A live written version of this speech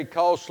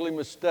costly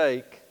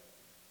mistake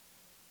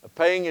of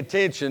paying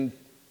attention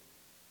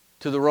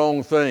to the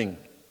wrong thing.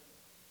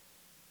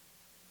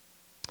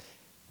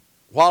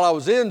 While I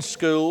was in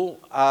school,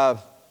 I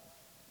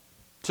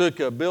took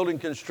a building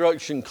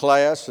construction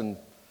class and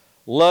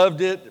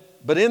loved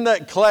it. But in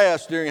that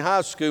class during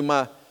high school,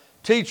 my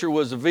teacher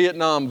was a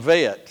Vietnam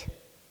vet.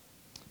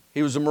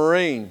 He was a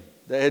Marine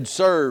that had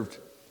served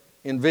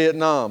in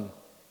Vietnam.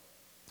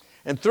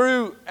 And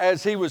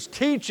as he was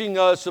teaching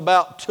us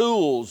about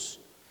tools,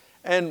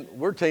 and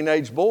we're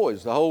teenage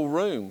boys, the whole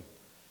room.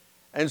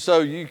 And so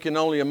you can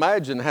only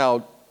imagine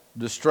how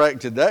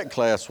distracted that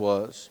class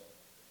was.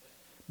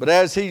 But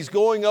as he's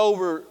going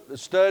over the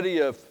study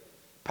of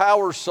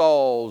power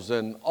saws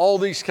and all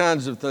these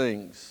kinds of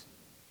things,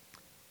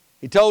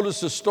 he told us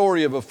the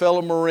story of a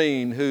fellow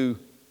Marine who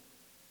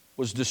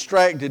was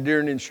distracted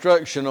during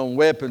instruction on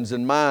weapons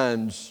and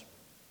mines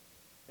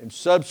and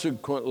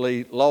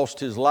subsequently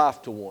lost his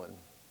life to one.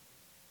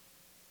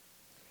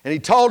 And he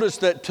taught us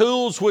that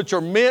tools which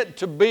are meant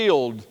to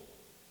build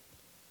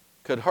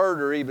could hurt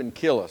or even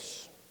kill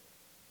us.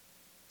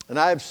 And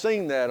I have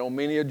seen that on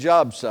many a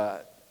job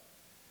site.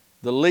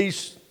 The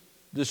least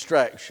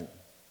distraction.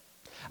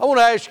 I want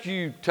to ask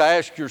you to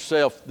ask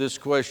yourself this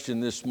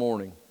question this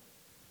morning.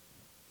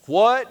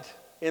 What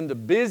in the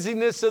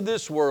busyness of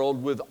this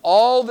world, with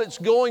all that's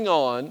going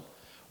on,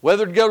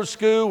 whether to go to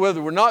school,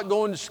 whether we're not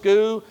going to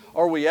school,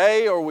 are we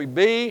A, are we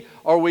B,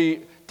 are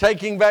we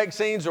taking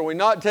vaccines, are we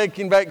not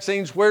taking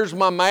vaccines, where's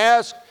my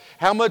mask,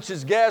 how much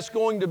is gas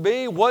going to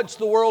be, what's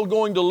the world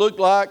going to look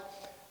like?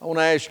 I want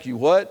to ask you,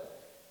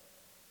 what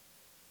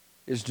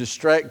is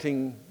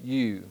distracting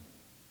you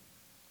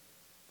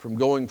from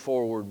going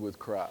forward with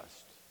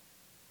Christ?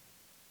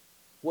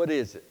 What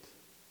is it?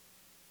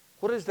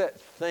 What is that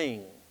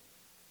thing?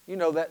 You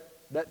know,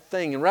 that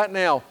thing. And right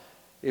now,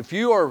 if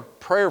you are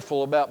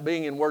prayerful about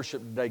being in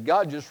worship today,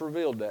 God just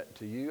revealed that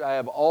to you. I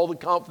have all the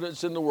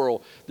confidence in the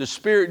world. The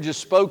Spirit just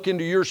spoke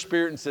into your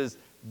spirit and says,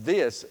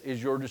 this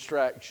is your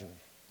distraction.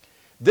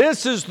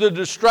 This is the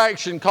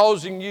distraction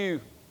causing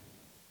you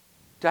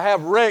to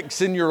have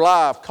wrecks in your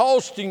life,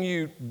 costing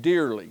you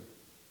dearly.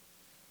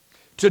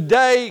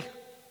 Today,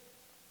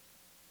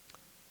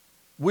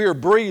 we are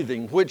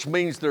breathing, which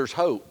means there's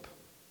hope.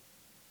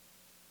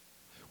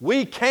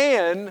 We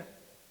can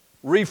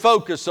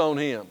refocus on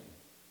Him.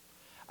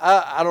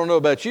 I don't know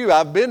about you.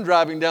 I've been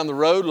driving down the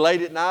road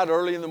late at night,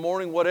 early in the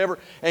morning, whatever,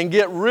 and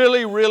get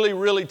really, really,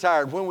 really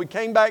tired. When we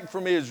came back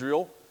from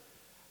Israel,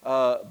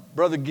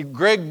 Brother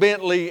Greg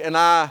Bentley and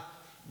I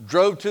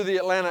drove to the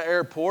Atlanta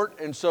airport,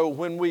 and so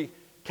when we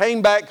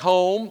came back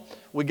home,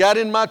 we got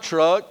in my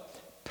truck,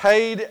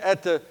 paid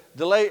at the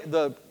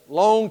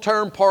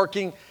long-term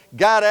parking,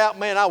 got out.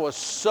 Man, I was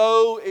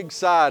so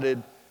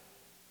excited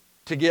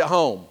to get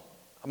home.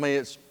 I mean,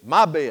 it's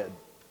my bed.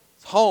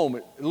 It's home.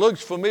 It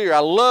looks familiar. I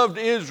loved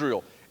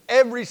Israel,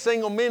 every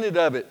single minute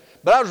of it.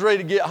 But I was ready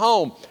to get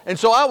home. And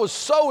so I was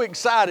so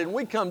excited.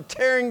 We come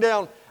tearing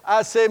down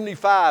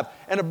I-75.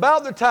 And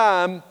about the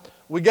time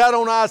we got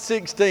on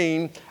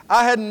I-16,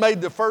 I hadn't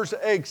made the first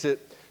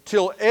exit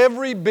till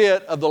every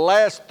bit of the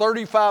last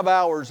 35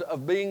 hours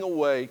of being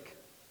awake,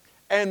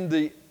 and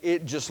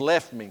it just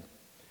left me.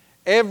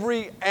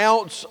 Every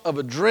ounce of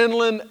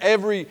adrenaline,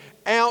 every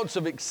ounce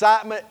of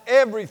excitement,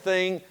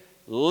 everything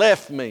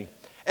left me.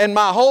 And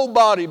my whole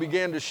body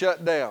began to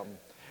shut down.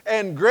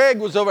 And Greg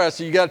was over. I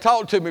said, you got to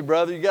talk to me,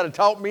 brother. You got to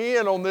talk me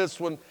in on this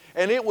one.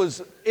 And it was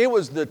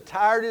the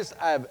tiredest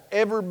I've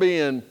ever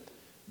been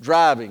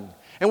driving.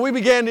 And we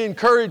began to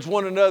encourage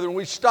one another. And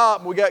we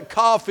stopped. And we got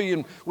coffee.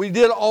 And we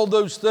did all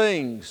those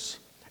things.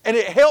 And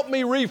it helped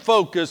me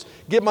refocus,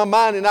 get my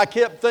mind. And I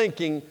kept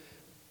thinking,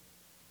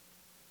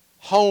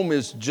 home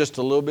is just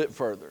a little bit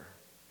further.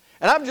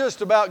 And I've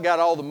just about got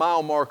all the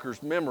mile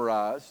markers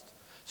memorized.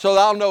 So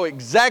I'll know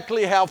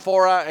exactly how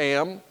far I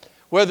am,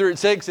 whether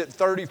it's exit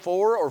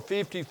 34 or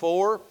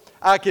 54.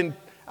 I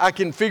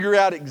can figure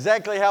out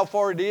exactly how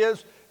far it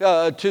is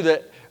to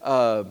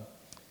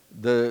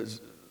the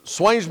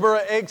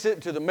Swainsboro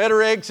exit, to the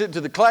Metter exit,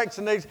 to the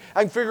Claxon exit.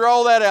 I can figure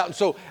all that out. And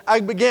so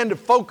I began to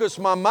focus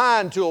my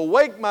mind, to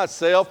awake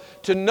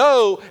myself, to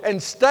know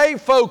and stay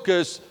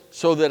focused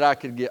so that I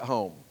could get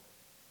home.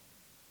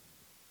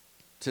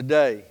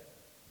 Today,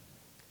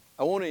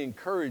 I want to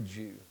encourage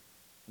you.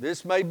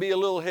 This may be a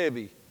little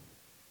heavy,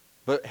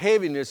 but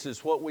heaviness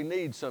is what we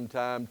need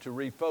sometime to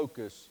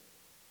refocus.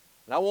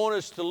 And I want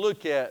us to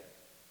look at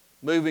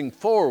moving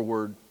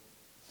forward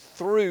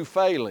through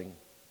failing.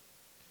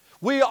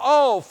 We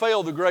all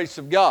fail the grace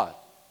of God.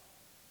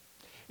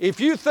 If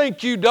you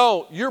think you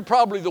don't, you're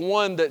probably the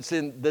one that's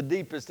in the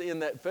deepest in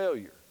that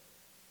failure.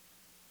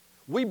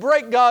 We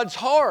break God's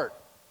heart.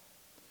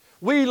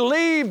 We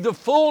leave the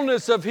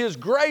fullness of His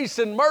grace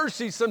and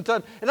mercy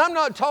sometimes. And I'm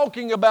not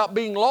talking about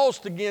being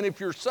lost again if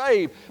you're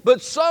saved,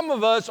 but some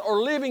of us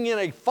are living in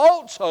a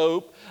false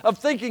hope of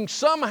thinking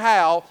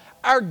somehow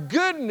our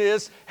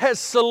goodness has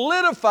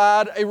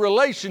solidified a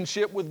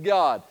relationship with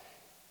God.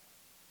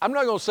 I'm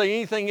not going to say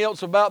anything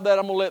else about that.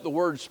 I'm going to let the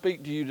Word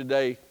speak to you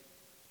today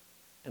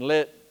and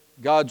let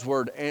God's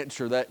Word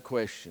answer that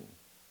question.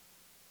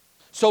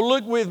 So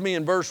look with me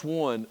in verse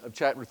 1 of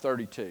chapter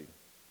 32.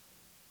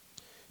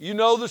 You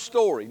know the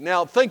story.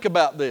 Now think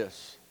about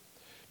this.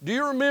 Do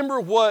you remember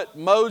what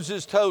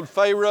Moses told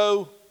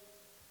Pharaoh,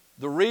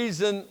 the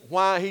reason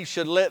why he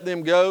should let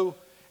them go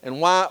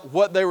and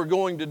what they were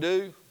going to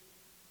do?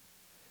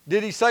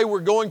 Did he say we're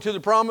going to the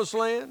promised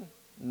land?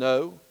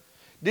 No.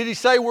 Did he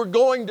say we're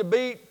going to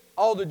beat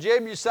all the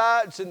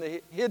Jebusites and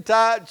the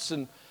Hittites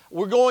and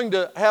we're going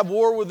to have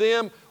war with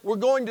them? We're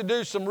going to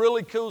do some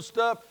really cool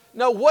stuff?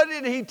 No, what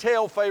did he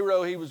tell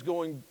Pharaoh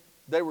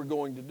they were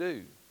going to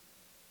do?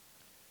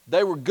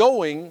 They were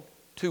going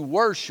to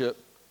worship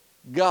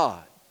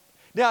God.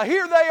 Now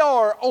here they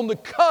are on the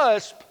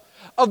cusp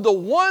of the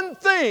one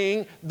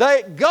thing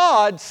that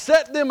God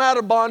set them out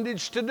of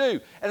bondage to do.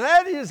 And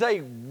that is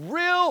a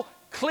real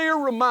clear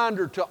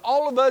reminder to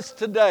all of us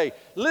today.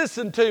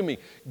 Listen to me.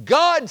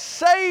 God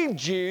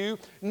saved you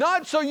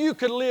not so you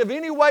could live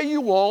any way you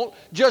want,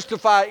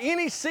 justify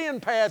any sin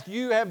path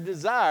you have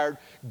desired.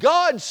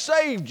 God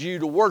saved you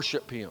to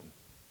worship Him.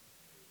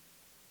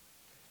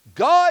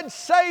 God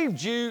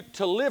saved you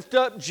to lift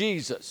up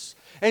Jesus.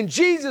 And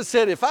Jesus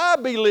said, if I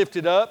be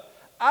lifted up,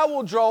 I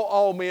will draw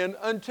all men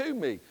unto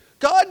me.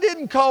 God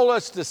didn't call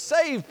us to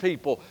save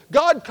people.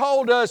 God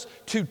called us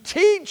to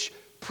teach,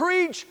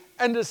 preach,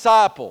 and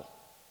disciple.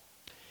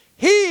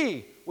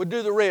 He would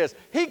do the rest.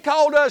 He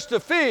called us to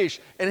fish,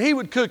 and He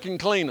would cook and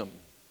clean them.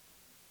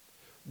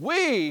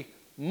 We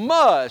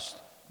must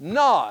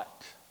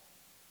not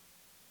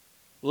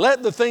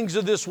let the things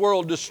of this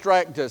world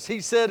distract us.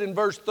 He said in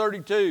verse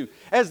 32,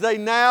 as they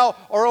now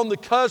are on the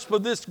cusp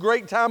of this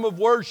great time of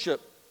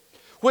worship,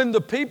 when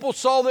the people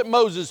saw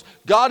that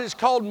God has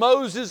called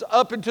Moses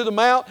up into the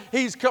mount,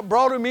 He's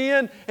brought him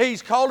in,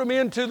 He's called him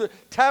into the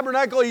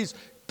tabernacle, He's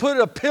put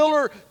a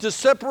pillar to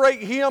separate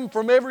him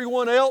from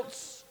everyone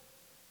else.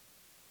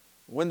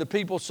 When the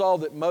people saw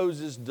that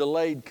Moses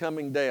delayed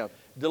coming down,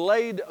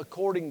 delayed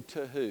according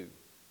to who?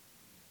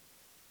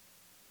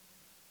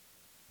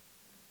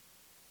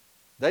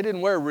 They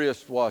didn't wear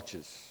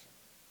wristwatches.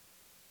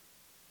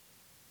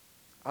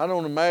 I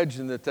don't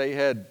imagine that they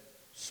had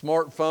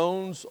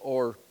smartphones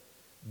or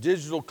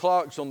digital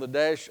clocks on the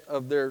dash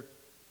of their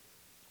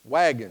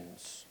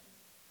wagons.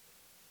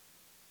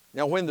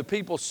 Now, when the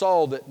people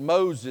saw that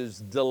Moses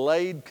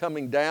delayed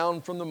coming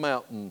down from the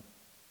mountain,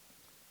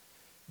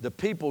 the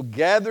people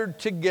gathered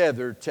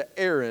together to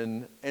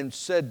Aaron and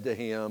said to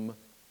him,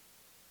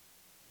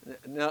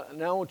 now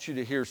I want you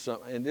to hear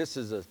something, and this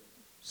is a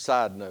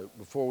side note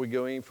before we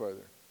go any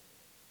further.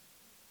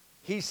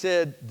 He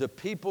said, the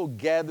people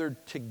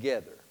gathered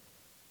together.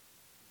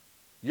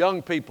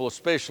 Young people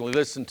especially,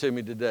 listen to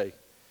me today.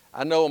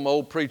 I know I'm an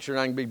old preacher and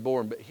I can be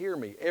boring, but hear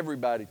me,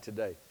 everybody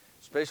today,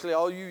 especially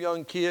all you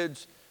young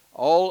kids,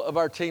 all of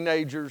our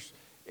teenagers,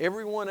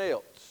 everyone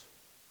else.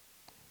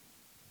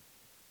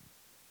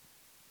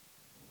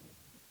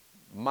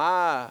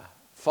 My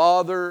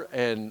father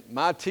and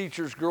my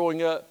teachers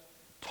growing up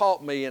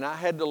taught me, and I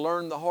had to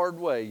learn the hard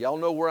way. Y'all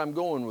know where I'm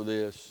going with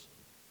this.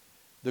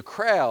 The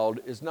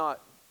crowd is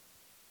not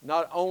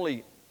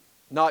only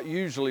not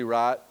usually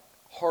right,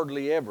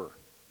 hardly ever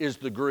is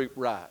the group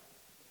right.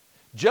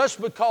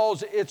 Just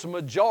because it's a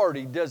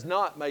majority does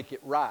not make it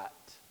right.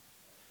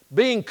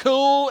 Being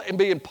cool and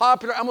being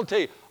popular, I'm going to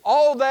tell you,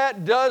 all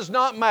that does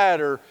not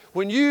matter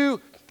when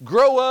you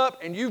grow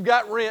up and you've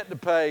got rent to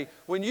pay,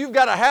 when you've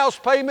got a house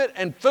payment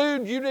and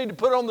food you need to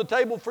put on the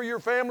table for your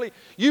family.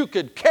 You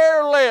could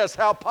care less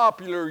how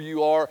popular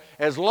you are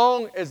as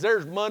long as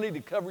there's money to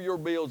cover your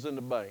bills in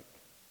the bank.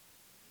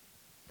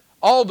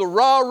 All the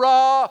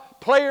rah-rah,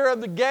 player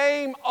of the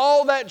game,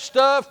 all that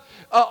stuff,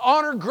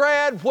 honor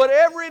grad,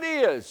 whatever it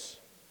is,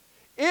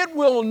 it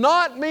will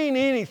not mean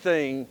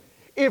anything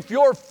if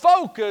your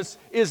focus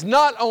is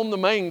not on the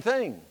main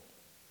thing.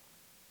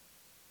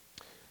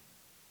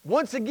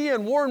 Once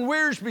again, Warren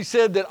Wiersbe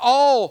said that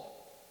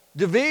all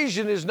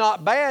division is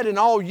not bad and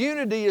all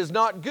unity is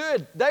not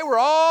good. They were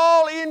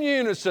all in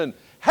unison.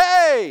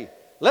 Hey,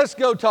 let's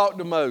go talk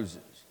to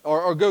Moses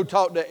or go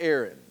talk to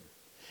Aaron.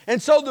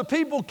 And so the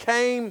people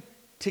came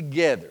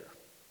together.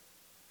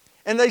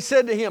 And they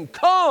said to him,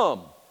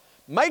 come,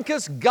 make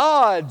us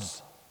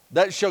gods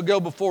that shall go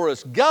before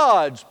us.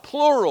 Gods,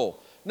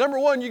 plural. Number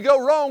one, you go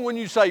wrong when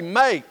you say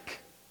make.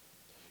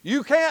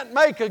 You can't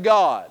make a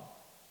god.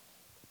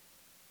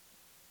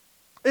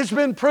 It's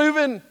been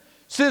proven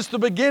since the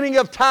beginning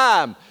of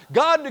time.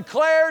 God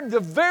declared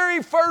the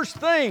very first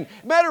thing.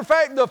 Matter of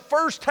fact, the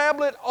first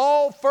tablet,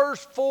 all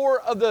first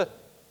four of the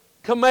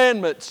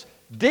commandments,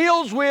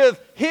 deals with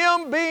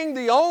Him being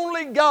the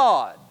only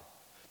God.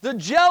 The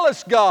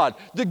jealous God,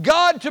 the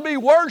God to be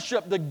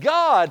worshiped, the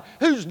God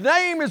whose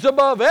name is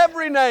above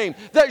every name,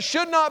 that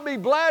should not be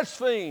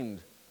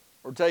blasphemed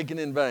or taken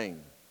in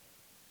vain.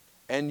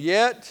 And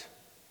yet,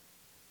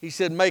 they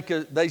said, make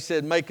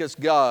us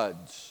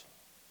gods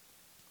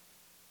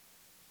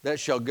that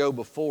shall go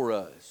before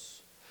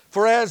us.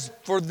 For as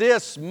for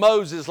this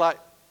Moses, like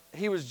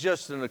he was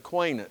just an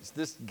acquaintance,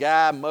 this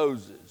guy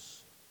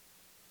Moses,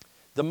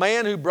 the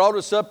man who brought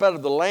us up out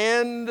of the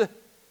land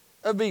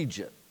of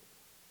Egypt.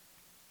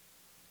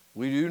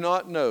 We do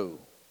not know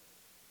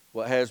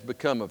what has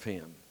become of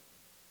him.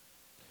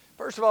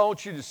 First of all, I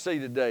want you to see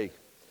today,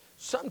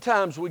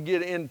 sometimes we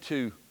get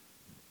into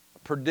a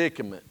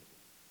predicament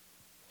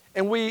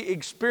and we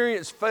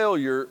experience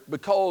failure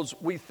because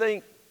we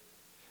think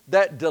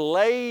that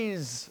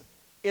delays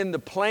in the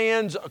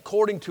plans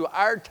according to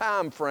our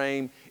time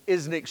frame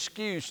is an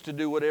excuse to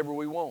do whatever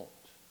we want.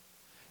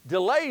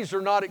 Delays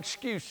are not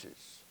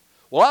excuses.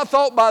 Well, I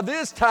thought by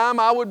this time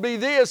I would be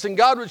this and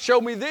God would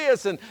show me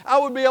this and I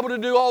would be able to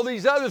do all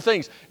these other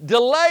things.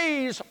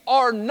 Delays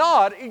are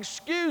not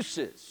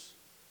excuses.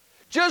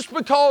 Just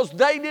because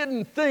they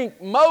didn't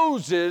think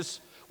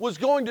Moses was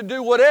going to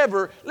do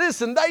whatever,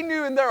 listen, they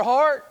knew in their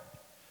heart.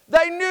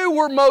 They knew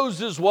where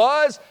Moses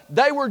was.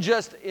 They were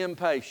just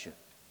impatient.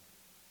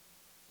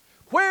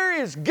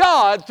 Where is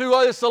God through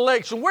this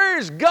election? Where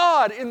is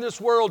God in this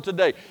world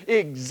today?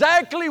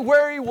 Exactly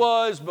where he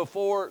was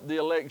before the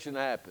election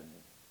happened.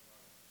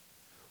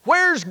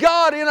 Where's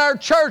God in our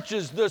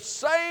churches? The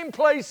same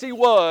place he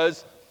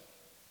was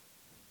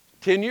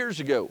 10 years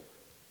ago,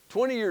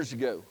 20 years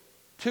ago,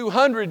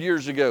 200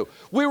 years ago.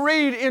 We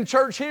read in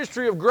church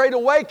history of great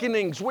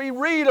awakenings. We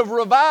read of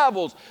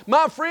revivals.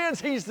 My friends,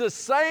 he's the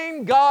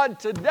same God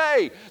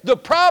today. The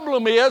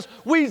problem is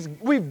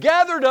we've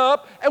gathered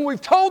up and we've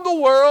told the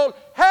world,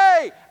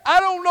 hey, I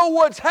don't know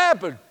what's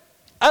happened.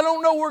 I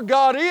don't know where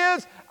God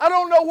is. I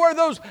don't know where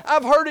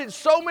I've heard it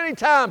so many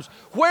times.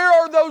 Where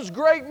are those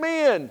great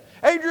men?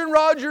 Adrian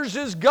Rogers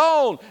is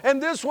gone,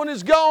 and this one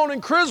is gone,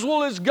 and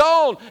Criswell is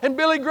gone, and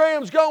Billy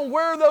Graham's gone.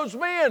 Where are those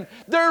men?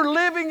 They're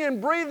living and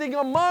breathing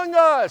among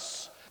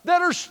us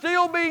that are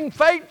still being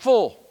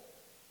faithful.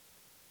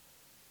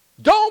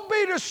 Don't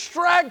be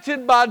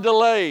distracted by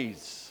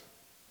delays.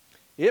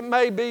 It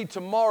may be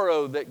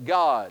tomorrow that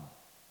God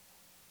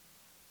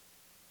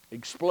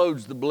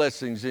explodes the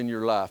blessings in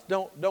your life.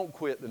 Don't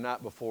quit the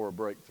night before a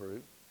breakthrough.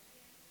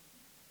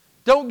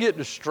 Don't get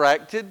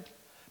distracted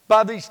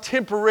by these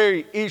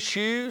temporary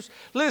issues.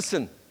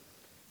 Listen,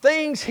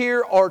 things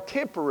here are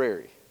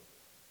temporary.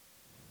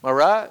 Am I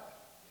right?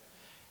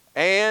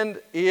 And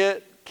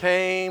it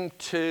came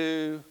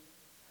to,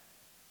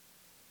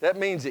 that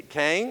means it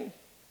came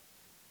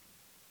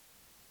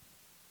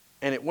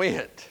and it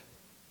went.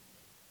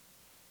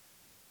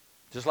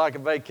 Just like a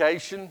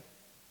vacation,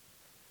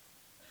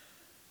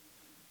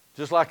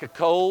 just like a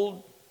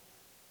cold,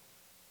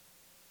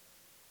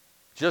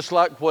 just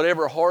like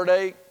whatever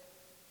heartache,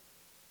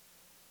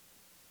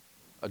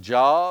 a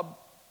job,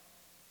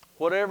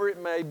 whatever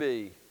it may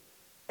be,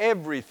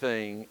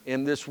 everything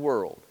in this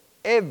world,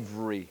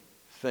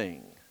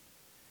 everything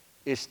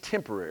is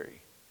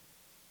temporary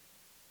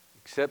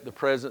except the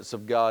presence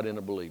of God in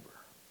a believer.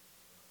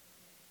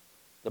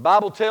 The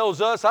Bible tells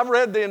us, I've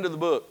read the end of the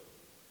book,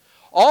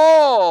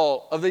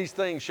 all of these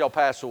things shall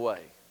pass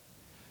away.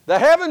 The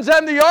heavens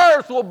and the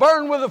earth will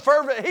burn with a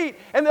fervent heat,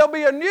 and there'll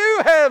be a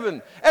new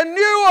heaven and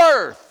new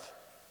earth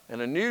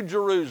and a new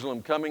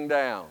Jerusalem coming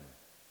down.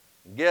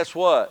 And guess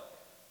what?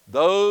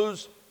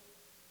 Those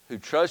who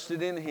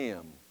trusted in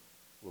him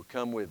will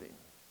come with him.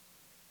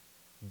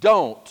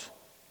 Don't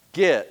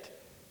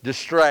get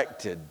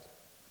distracted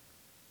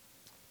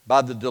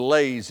by the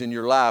delays in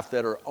your life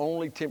that are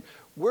only temporary.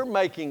 We're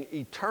making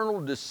eternal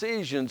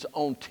decisions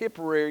on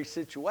temporary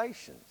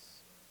situations.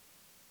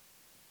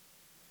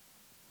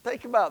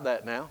 Think about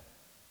that now.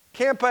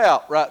 Camp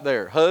out right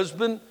there.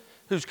 Husband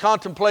who's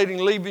contemplating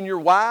leaving your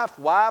wife,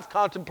 wife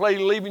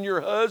contemplating leaving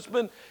your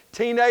husband,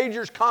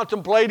 teenagers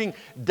contemplating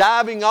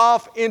diving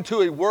off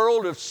into a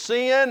world of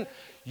sin.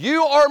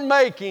 You are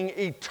making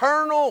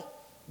eternal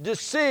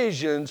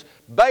decisions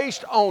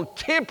based on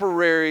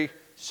temporary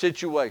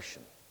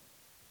situation.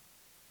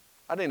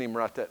 I didn't even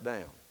write that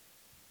down.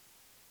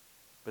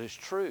 But it's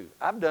true.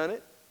 I've done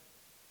it.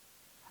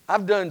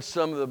 I've done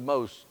some of the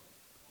most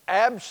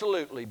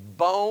absolutely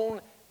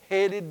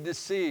bone-headed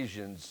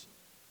decisions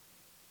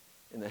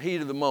in the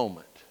heat of the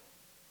moment.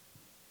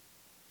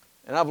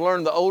 And I've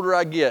learned the older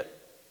I get,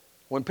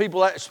 when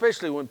people,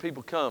 especially when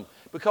people come,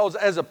 because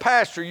as a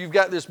pastor, you've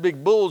got this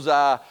big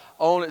bullseye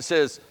on it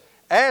says,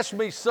 ask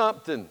me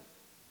something.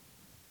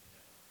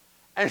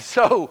 And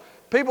so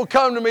people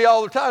come to me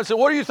all the time and say,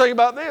 what do you think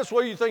about this?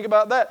 What do you think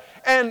about that?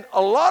 And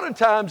a lot of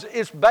times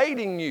it's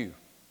baiting you.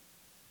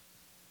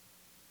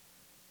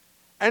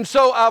 And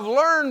so I've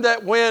learned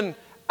that when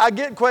I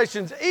get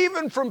questions,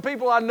 even from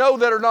people I know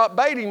that are not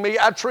baiting me,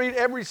 I treat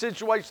every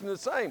situation the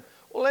same.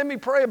 Well, let me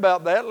pray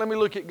about that. Let me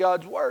look at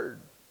God's Word.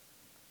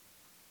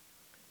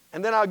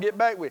 And then I'll get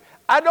back with you.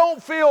 I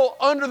don't feel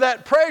under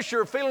that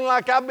pressure, feeling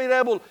like I've been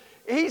able,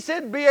 he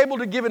said, be able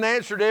to give an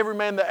answer to every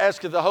man that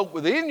asketh the hope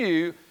within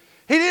you.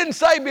 He didn't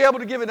say be able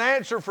to give an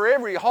answer for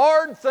every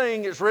hard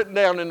thing that's written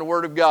down in the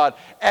Word of God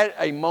at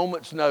a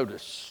moment's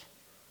notice.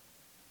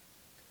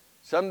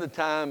 Some of the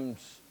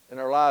times in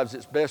our lives,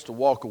 it's best to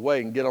walk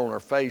away and get on our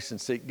face and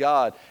seek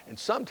God. And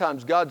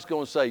sometimes God's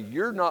going to say,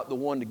 you're not the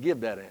one to give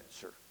that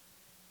answer.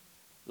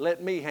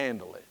 Let me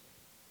handle it.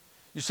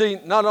 You see,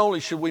 not only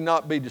should we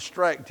not be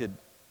distracted,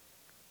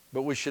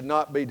 but we should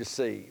not be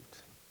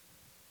deceived.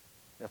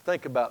 Now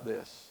think about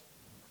this.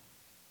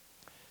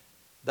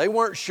 They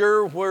weren't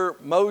sure where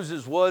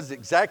Moses was,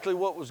 exactly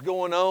what was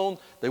going on.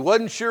 They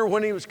wasn't sure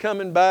when he was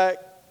coming back.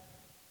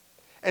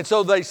 And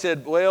so they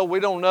said, well, we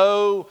don't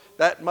know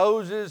that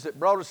Moses that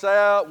brought us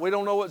out. We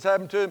don't know what's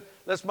happened to him.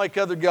 Let's make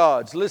other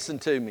gods. Listen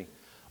to me.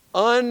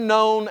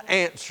 Unknown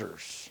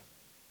answers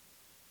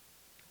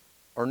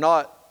are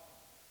not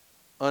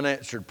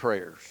unanswered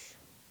prayers.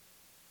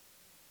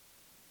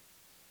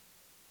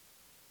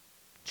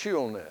 Chew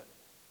on that.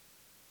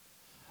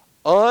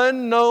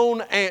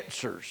 Unknown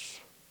answers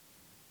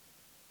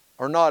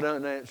are not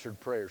unanswered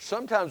prayers.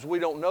 Sometimes we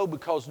don't know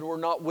because we're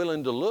not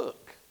willing to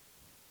look.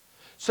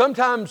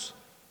 Sometimes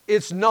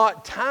it's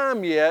not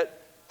time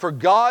yet for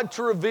God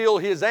to reveal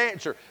His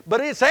answer. But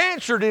it's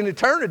answered in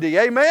eternity.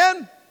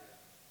 Amen?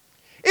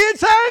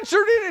 It's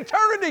answered in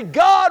eternity.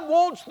 God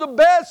wants the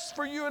best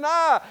for you and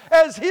I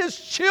as His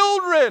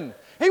children.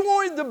 He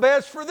wanted the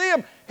best for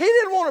them. He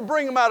didn't want to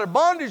bring them out of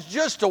bondage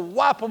just to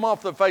wipe them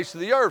off the face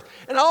of the earth.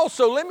 And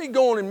also, let me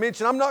go on and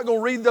mention, I'm not going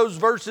to read those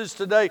verses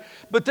today,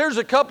 but there's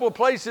a couple of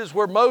places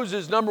where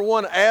Moses, number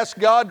one, asked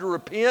God to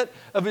repent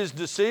of his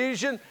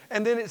decision.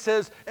 And then it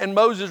says, and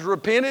Moses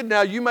repented.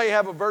 Now, you may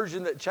have a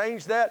version that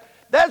changed that.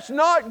 That's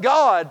not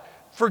God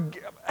for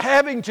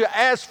having to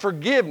ask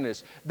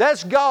forgiveness.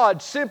 That's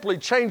God simply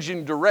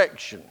changing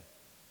direction.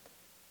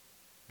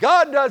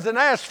 God doesn't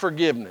ask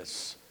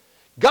forgiveness.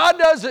 God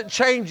doesn't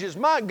change His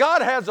mind.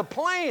 God has a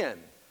plan.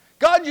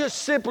 God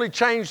just simply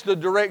changed the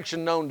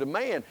direction known to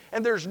man.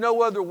 And there's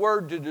no other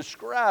word to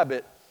describe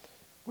it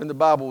when the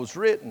Bible was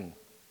written.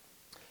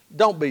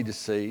 Don't be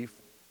deceived.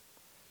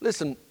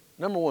 Listen,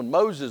 number one,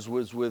 Moses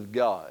was with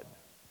God.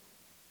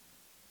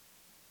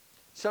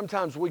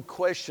 Sometimes we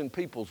question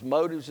people's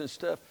motives and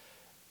stuff.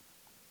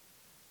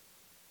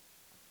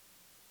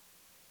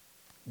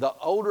 The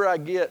older I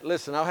get,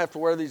 listen, I'll have to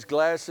wear these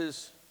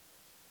glasses.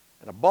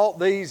 And I bought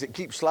these. It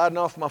keeps sliding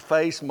off my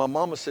face. And my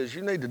mama says,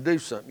 you need to do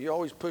something. You're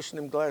always pushing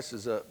them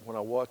glasses up when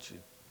I watch you.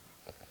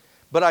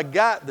 But I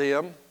got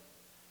them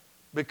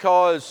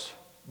because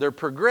they're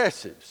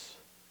progressives.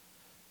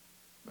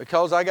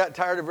 Because I got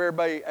tired of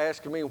everybody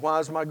asking me, why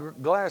is my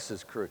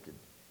glasses crooked?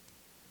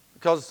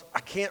 Because I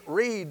can't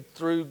read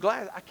through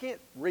glasses. I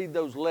can't read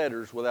those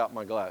letters without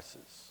my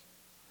glasses.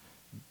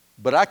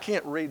 But I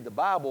can't read the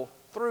Bible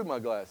through my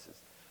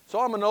glasses. So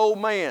I'm an old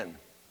man.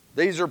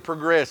 These are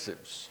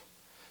progressives.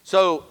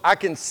 So I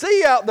can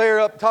see out there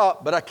up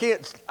top, but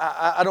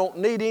I don't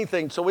need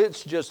anything. So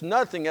it's just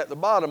nothing at the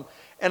bottom.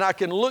 And I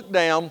can look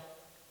down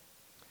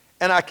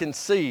and I can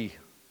see.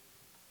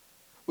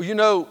 Well, you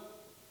know,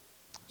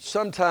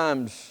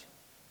 sometimes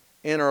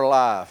in our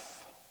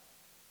life,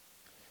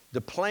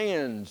 the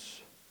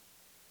plans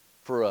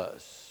for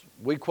us,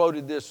 we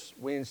quoted this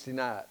Wednesday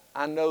night,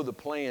 I know the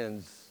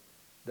plans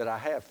that I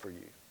have for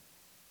you.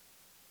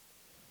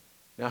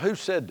 Now, who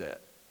said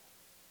that?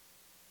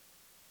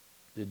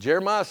 Did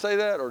Jeremiah say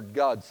that or did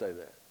God say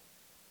that?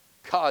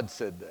 God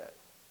said that.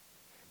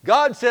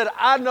 God said,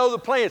 I know the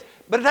plans.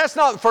 But that's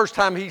not the first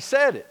time He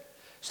said it.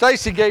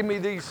 Stacy gave me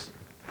these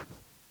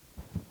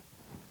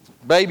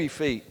baby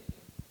feet.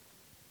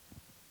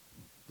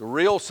 The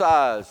real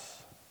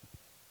size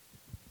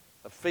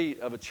of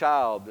feet of a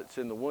child that's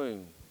in the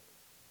womb.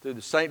 Through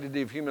the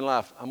sanctity of human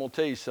life. I'm going to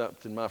tell you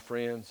something, my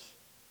friends.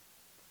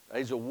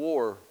 There's a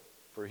war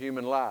for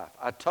human life.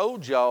 I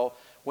told y'all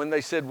when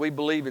they said we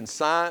believe in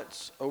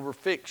science over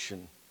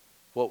fiction,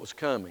 what was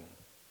coming.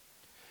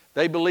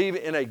 They believe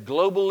in a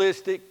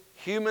globalistic,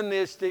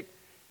 humanistic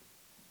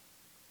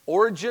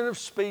origin of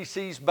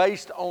species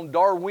based on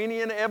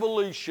Darwinian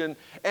evolution.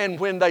 And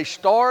when they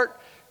start,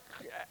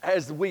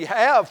 as we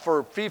have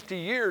for 50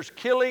 years,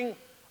 killing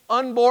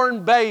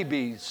unborn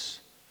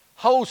babies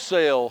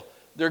wholesale,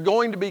 they're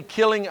going to be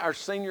killing our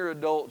senior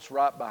adults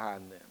right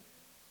behind them.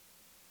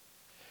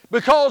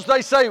 Because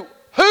they say,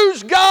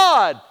 who's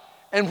God?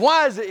 And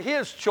why is it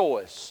His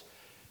choice?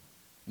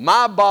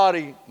 My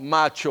body,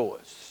 my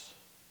choice.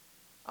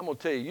 I'm going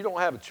to tell you, you don't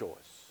have a choice.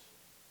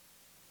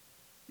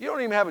 You don't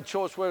even have a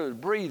choice whether to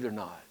breathe or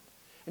not.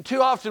 And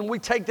too often we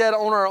take that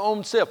on our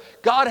own self.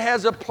 God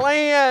has a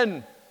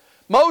plan.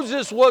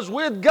 Moses was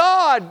with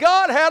God.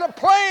 God had a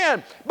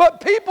plan. But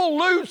people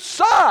lose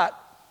sight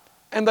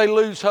and they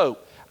lose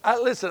hope.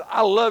 Listen,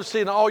 I love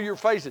seeing all your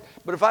faces.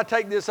 But if I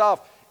take this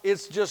off,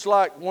 it's just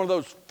like one of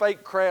those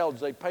fake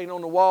crowds they paint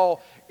on the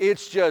wall.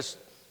 It's just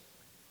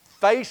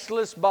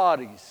faceless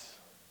bodies.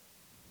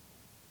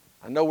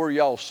 I know where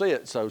y'all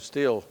sit, so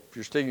still, if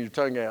you're sticking your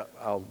tongue out,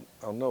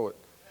 I'll know it.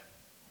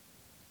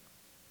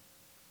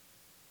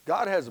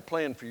 God has a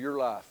plan for your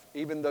life,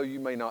 even though you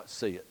may not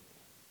see it.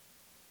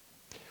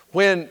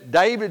 When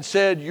David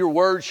said, your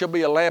word shall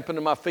be a lamp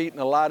unto my feet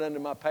and a light unto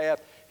my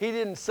path, he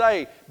didn't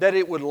say that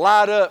it would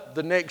light up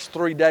the next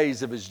 3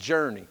 days of his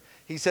journey.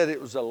 He said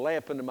it was a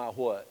lamp unto my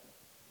what?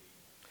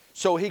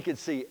 So he could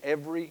see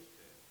every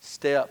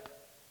step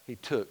he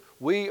took.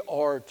 We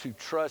are to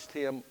trust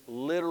Him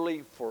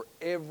literally for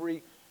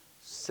every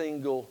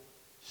single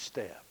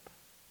step.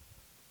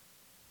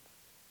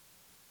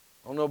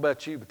 I don't know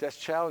about you, but that's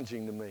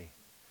challenging to me.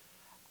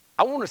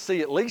 I want to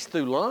see at least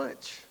through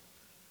lunch.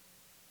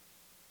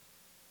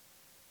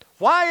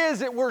 Why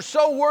is it we're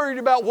so worried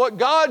about what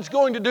God's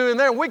going to do in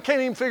there and we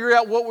can't even figure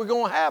out what we're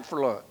going to have for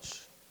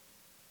lunch?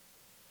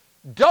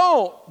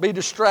 Don't be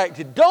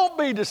distracted. Don't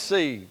be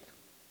deceived.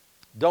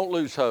 Don't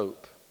lose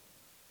hope.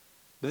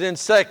 But then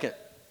second,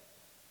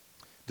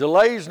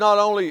 delays not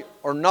only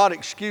are not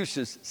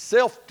excuses,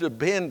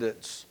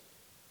 self-dependence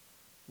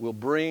will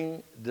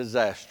bring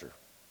disaster.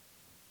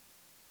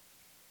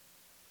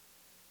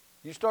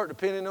 You start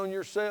depending on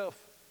yourself,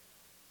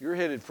 you're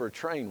headed for a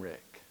train wreck.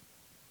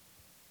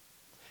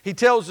 He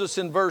tells us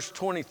in verse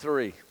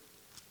 23,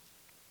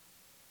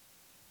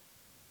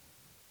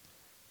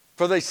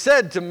 "For they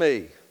said to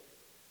me,"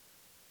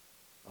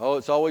 oh,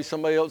 it's always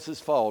somebody else's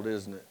fault,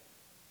 isn't it?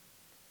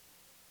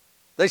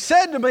 "They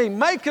said to me,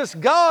 make us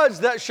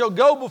gods that shall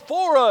go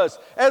before us.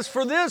 As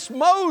for this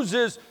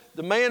Moses,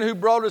 the man who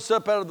brought us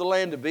up out of the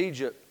land of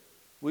Egypt,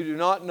 we do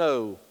not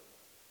know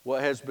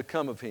what has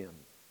become of him.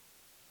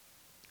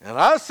 And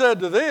I said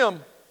to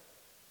them,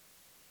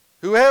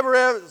 whoever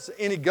has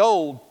any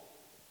gold,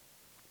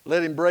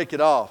 let him break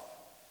it off.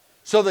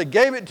 So they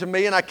gave it to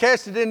me, and I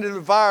cast it into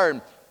the fire,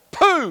 and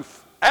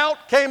poof,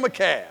 out came a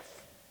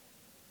calf."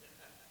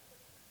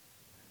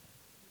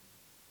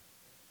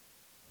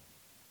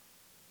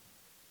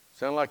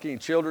 Sound like any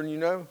children you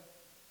know?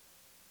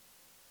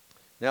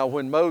 Now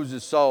when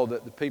Moses saw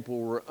that the people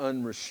were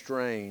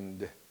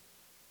unrestrained,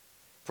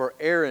 for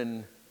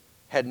Aaron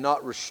had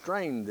not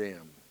restrained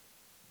them,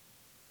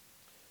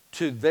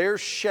 to their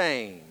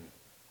shame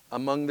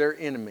among their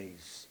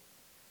enemies,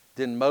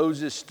 then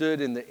Moses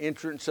stood in the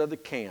entrance of the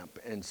camp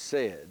and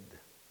said,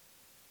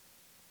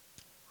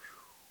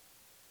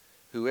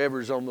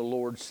 "Whoever's on the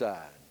Lord's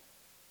side,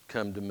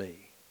 come to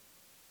me."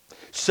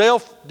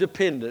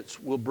 Self-dependence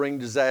will bring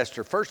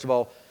disaster. First of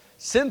all,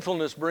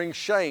 sinfulness brings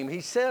shame.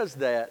 He says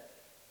that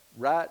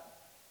right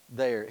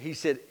there. He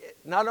said,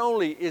 not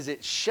only is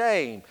it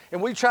shame,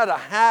 and we try to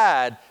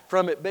hide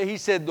from it, but he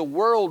said the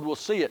world will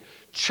see it.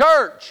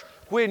 Church,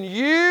 when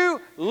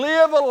you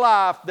live a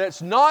life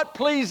that's not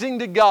pleasing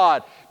to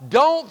God,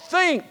 don't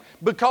think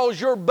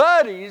because your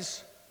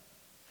buddies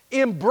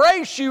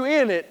embrace you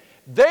in it,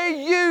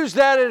 they use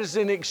that as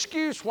an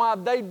excuse why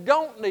they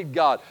don't need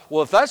God.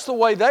 Well, if that's the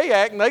way they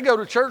act and they go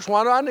to church,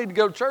 why do I need to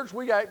go to church?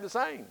 We act the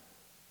same.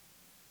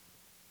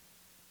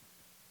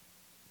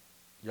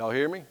 Y'all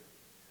hear me?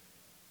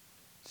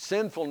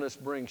 Sinfulness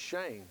brings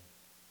shame.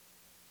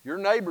 Your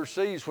neighbor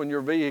sees when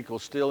your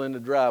vehicle's still in the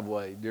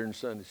driveway during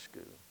Sunday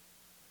school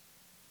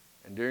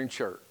and during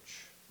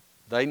church.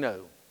 They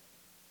know.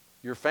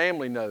 Your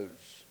family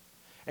knows.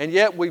 And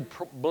yet we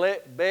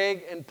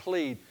beg and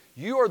plead.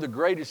 You are the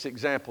greatest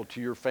example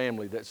to your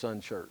family that's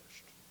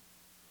unchurched.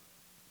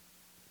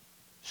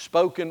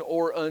 Spoken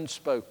or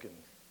unspoken.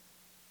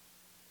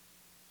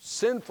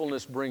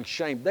 Sinfulness brings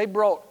shame. They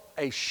brought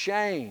a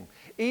shame.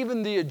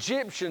 Even the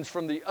Egyptians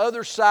from the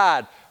other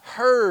side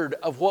heard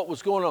of what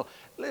was going on.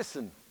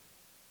 Listen,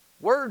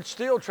 word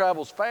still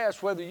travels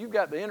fast whether you've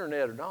got the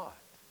internet or not.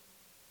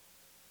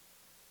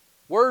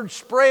 Word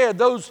spread.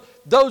 Those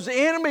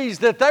enemies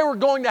that they were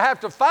going to have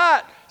to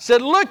fight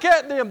said, look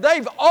at them.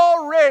 They've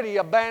already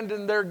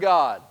abandoned their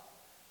God.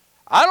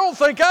 I don't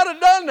think I'd have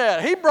done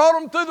that. He brought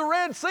them through the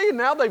Red Sea and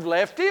now they've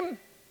left him.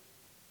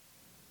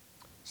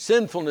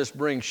 Sinfulness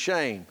brings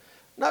shame.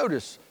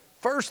 Notice,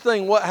 first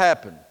thing, what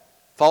happened?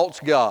 False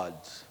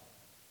gods.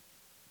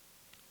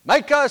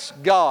 Make us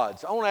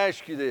gods. I want to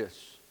ask you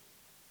this.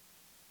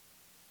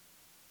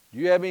 Do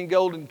you have any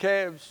golden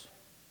calves?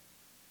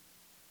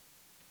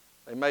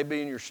 They may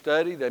be in your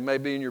study. They may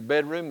be in your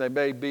bedroom. They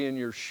may be in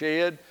your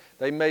shed.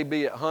 They may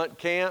be at hunt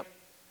camp.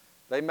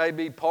 They may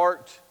be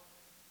parked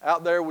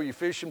out there with your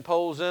fishing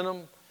poles in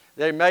them.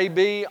 They may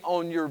be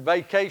on your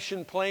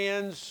vacation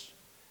plans.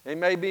 It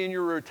may be in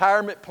your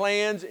retirement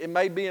plans. It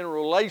may be in a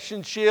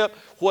relationship.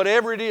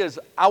 Whatever it is,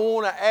 I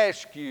want to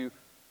ask you,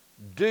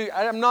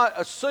 I'm not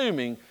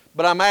assuming,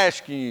 but I'm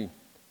asking you,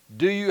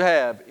 do you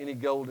have any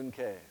golden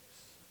calves?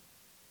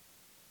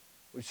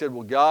 We said,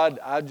 well, God,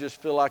 I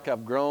just feel like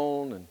I've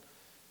grown and,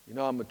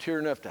 I'm mature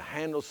enough to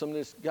handle some of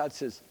this. God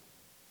says,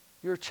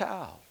 you're a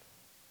child.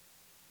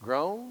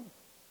 Grown?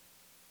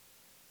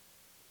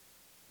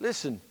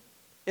 Listen,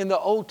 in the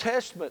Old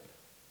Testament,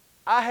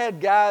 I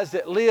had guys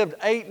that lived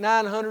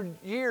 800-900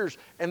 years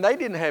and they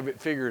didn't have it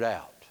figured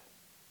out.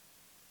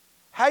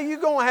 How you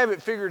going to have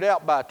it figured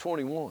out by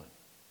 21?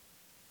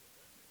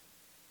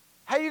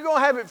 How you going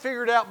to have it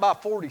figured out by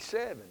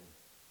 47?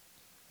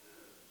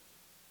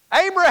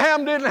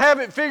 Abraham didn't have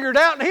it figured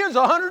out and he was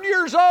 100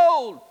 years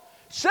old.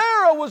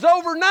 Sarah was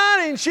over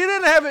 90 and she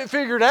didn't have it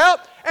figured out,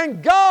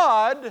 and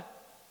God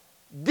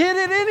did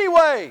it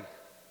anyway.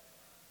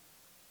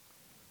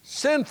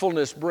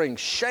 Sinfulness brings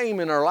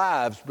shame in our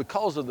lives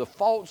because of the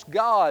false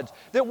gods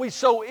that we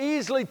so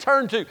easily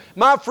turn to.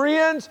 My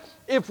friends,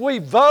 if we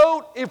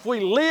vote, if we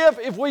live,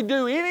 if we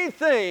do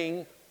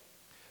anything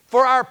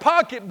for our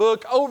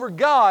pocketbook over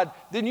God,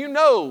 then you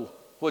know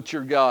what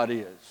your God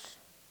is.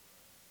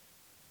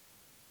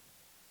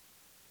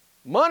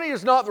 Money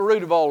is not the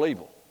root of all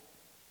evil.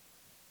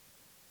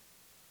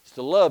 It's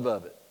the love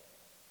of it.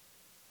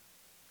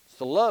 It's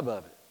the love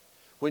of it.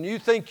 when you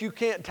think you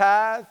can't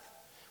tithe,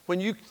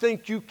 when you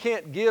think you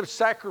can't give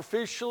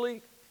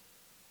sacrificially,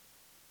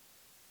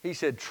 He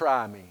said,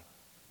 try me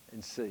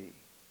and see.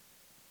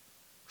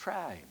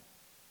 Try Him.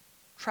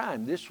 Try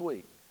Him this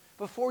week.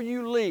 Before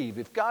you leave,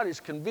 if God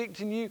is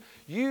convicting you,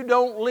 you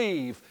don't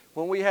leave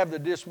when we have the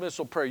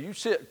dismissal prayer. You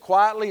sit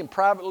quietly and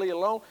privately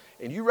alone,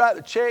 and you write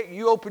the check,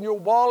 you open your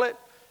wallet.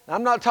 And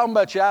I'm not talking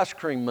about your ice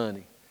cream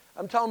money.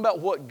 I'm talking about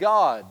what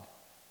God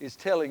is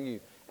telling you.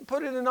 And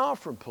put it in an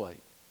offering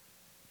plate.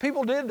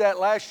 People did that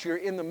last year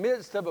in the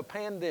midst of a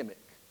pandemic.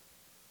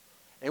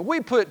 And we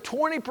put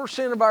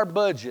 20% of our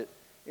budget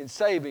in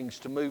savings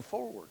to move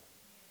forward.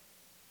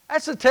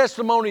 That's a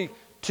testimony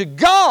to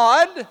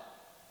God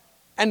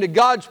and to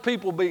God's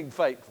people being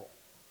faithful.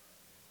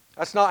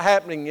 That's not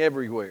happening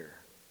everywhere.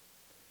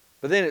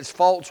 But then it's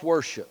false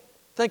worship.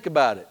 Think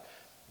about it.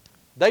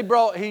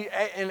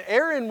 And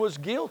Aaron was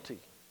guilty.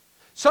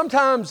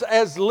 Sometimes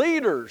as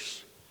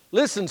leaders,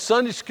 listen,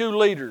 Sunday school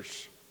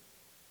leaders,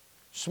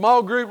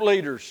 small group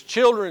leaders,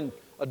 children,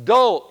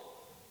 adult,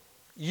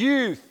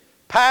 youth,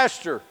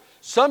 pastor,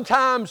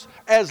 sometimes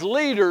as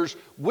leaders,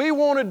 we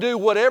want to do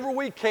whatever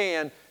we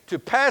can to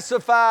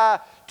pacify,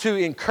 to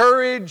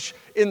encourage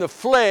in the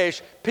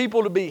flesh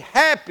people to be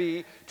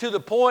happy to the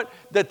point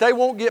that they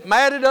won't get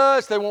mad at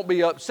us, they won't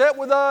be upset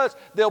with us,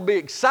 they'll be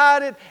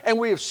excited, and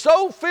we have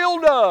so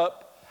filled up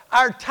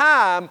our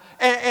time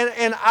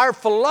and our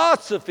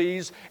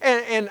philosophies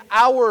and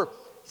our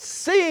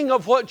seeing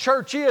of what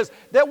church is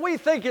that we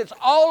think it's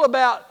all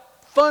about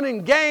fun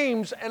and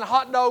games and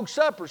hot dog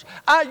suppers.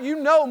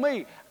 You know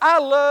me, I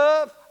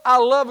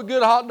love a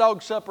good hot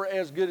dog supper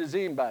as good as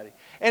anybody.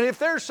 And if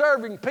they're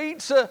serving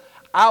pizza,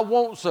 I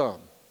want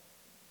some.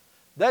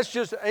 That's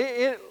just,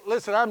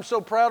 listen, I'm so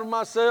proud of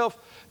myself.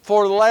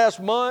 For the last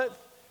month,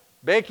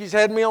 Becky's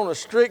had me on a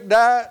strict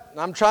diet, and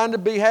I'm trying to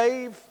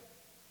behave.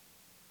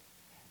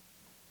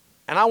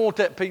 And I want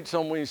that pizza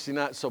on Wednesday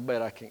night so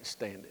bad I can't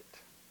stand it.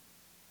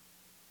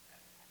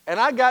 And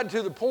I got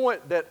to the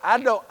point that I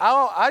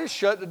just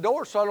shut the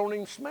door so I don't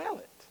even smell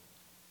it.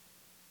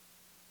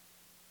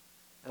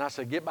 And I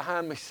said, get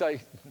behind me,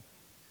 Satan.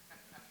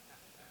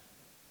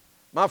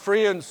 My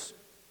friends,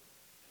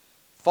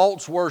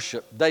 false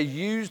worship. They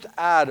used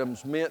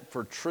items meant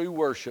for true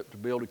worship to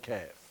build a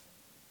calf.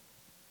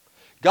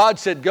 God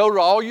said, go to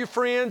all your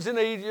friends in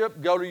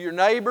Egypt, go to your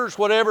neighbors,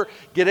 whatever,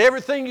 get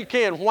everything you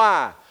can.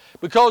 Why?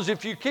 Because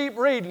if you keep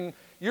reading,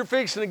 you're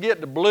fixing to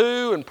get the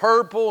blue and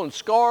purple and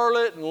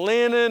scarlet and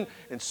linen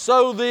and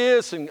sew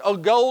this and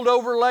gold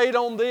overlaid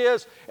on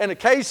this and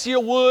acacia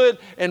wood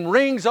and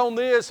rings on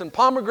this and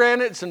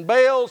pomegranates and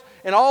bells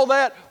and all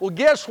that. Well,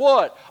 guess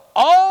what?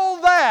 All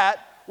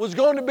that was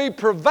going to be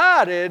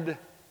provided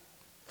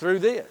through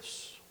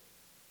this.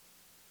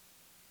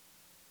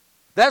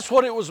 That's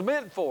what it was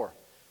meant for.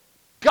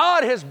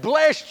 God has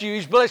blessed you.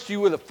 He's blessed you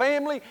with a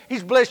family.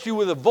 He's blessed you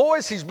with a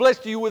voice. He's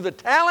blessed you with a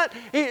talent.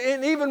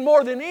 And even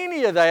more than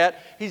any of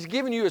that, He's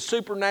given you a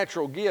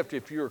supernatural gift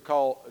if you're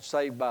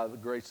saved by the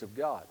grace of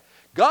God.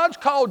 God's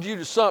called you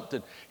to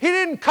something. He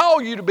didn't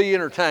call you to be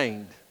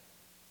entertained.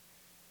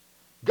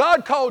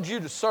 God called you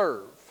to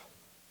serve.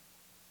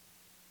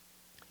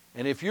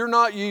 And if you're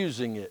not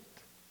using it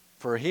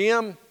for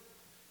Him,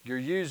 you're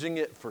using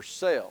it for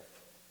self.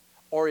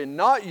 Or in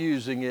not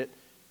using it,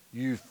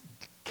 you've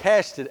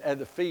cast it at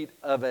the feet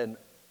of a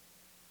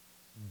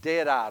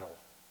dead idol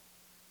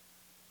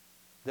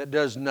that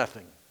does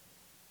nothing.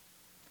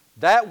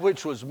 That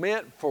which was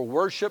meant for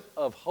worship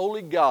of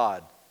holy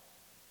God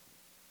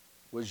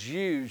was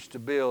used to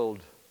build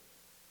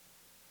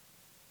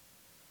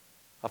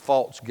a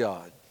false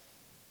god.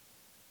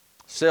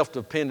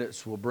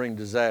 Self-dependence will bring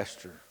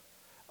disaster.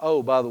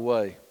 Oh, by the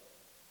way,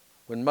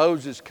 when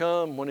Moses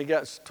come, when he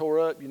got tore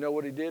up, you know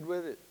what he did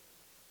with it?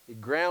 He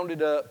ground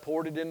it up,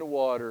 poured it in the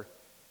water,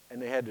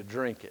 and they had to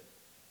drink it.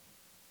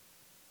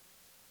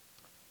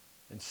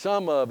 And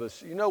some of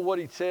us, you know what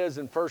he says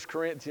in 1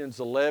 Corinthians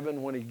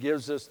 11 when he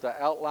gives us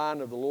the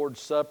outline of the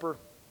Lord's Supper?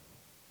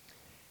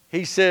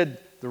 He said,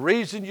 the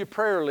reason your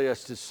prayer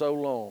list is so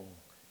long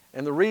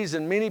and the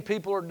reason many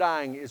people are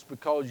dying is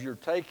because you're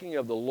taking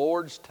of the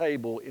Lord's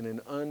table in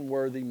an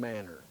unworthy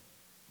manner.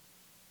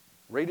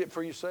 Read it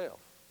for yourself.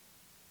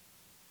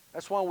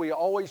 That's why we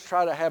always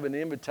try to have an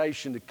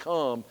invitation to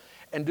come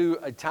and do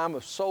a time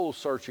of soul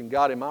searching.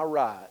 God, am I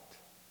right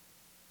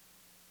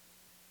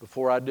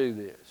before I do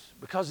this?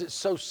 Because it's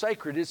so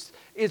sacred.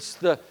 It's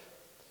the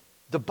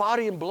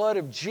body and blood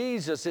of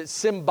Jesus. It's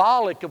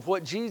symbolic of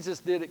what Jesus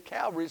did at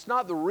Calvary. It's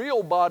not the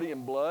real body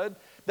and blood.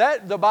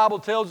 That, the Bible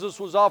tells us,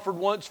 was offered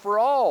once for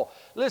all.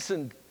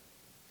 Listen,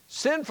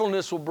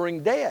 sinfulness will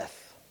bring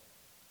death.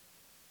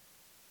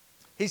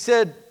 He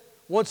said,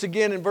 once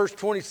again in verse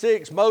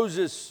 26,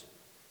 Moses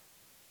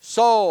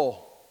saw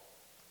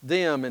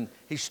them, and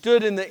he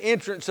stood in the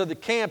entrance of the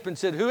camp and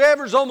said,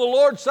 whoever's on the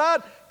Lord's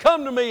side,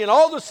 come to me. And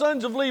all the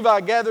sons of Levi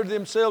gathered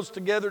themselves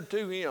together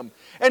to him.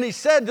 And he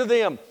said to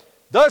them,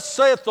 thus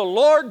saith the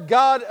Lord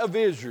God of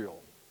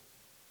Israel.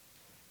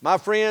 My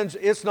friends,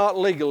 it's not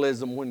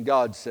legalism when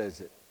God says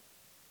it.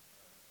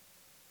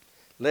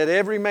 Let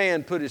every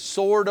man put his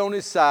sword on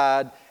his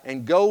side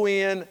and go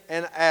in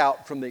and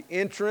out from the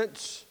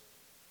entrance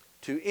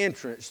to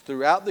entrance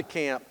throughout the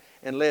camp,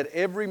 and let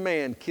every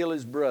man kill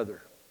his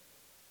brother,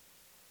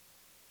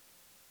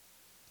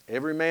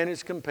 every man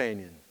his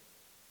companion,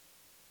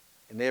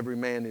 and every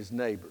man his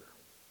neighbor.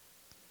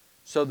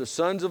 So the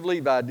sons of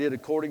Levi did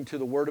according to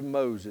the word of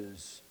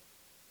Moses.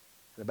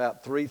 And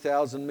about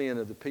 3,000 men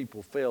of the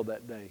people fell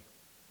that day.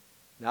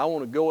 Now I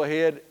want to go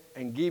ahead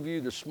and give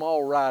you the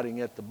small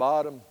writing at the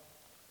bottom.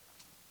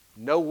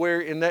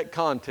 Nowhere in that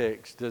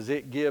context does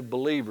it give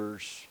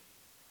believers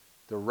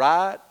the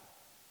right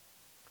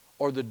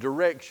or the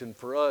direction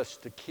for us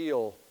to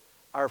kill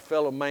our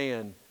fellow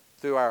man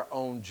through our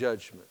own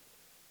judgment.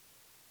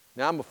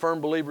 Now, I'm a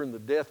firm believer in the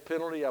death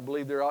penalty. I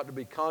believe there ought to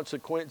be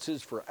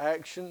consequences for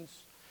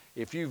actions.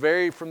 If you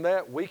vary from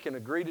that, we can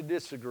agree to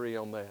disagree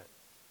on that.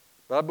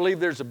 But I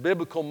believe there's a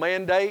biblical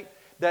mandate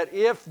that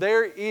if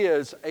there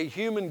is a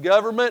human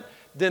government,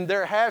 then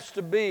there has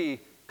to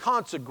be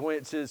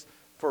consequences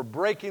for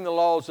breaking the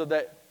laws of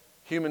that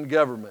human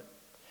government,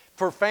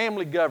 for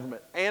family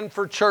government, and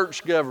for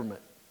church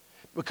government.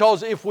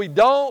 Because if we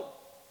don't,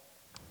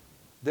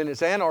 then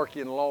it's anarchy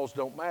and the laws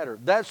don't matter.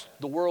 That's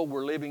the world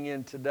we're living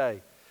in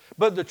today.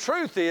 But the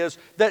truth is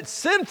that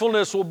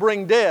sinfulness will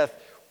bring death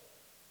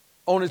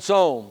on its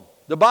own.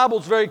 The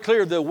Bible's very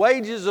clear. The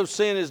wages of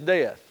sin is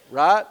death,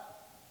 right?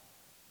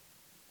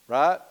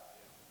 Right?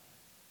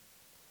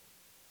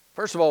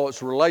 First of all,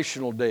 it's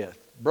relational death.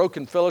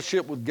 Broken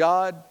fellowship with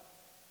God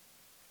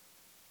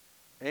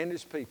and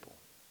His people.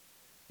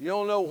 You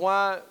don't know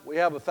why we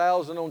have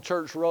 1,000 on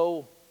church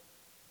roll?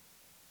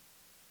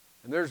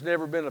 And there's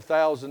never been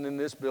 1,000 in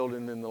this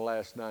building in the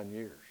last 9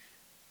 years.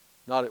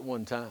 Not at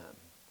one time.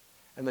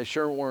 And they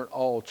sure weren't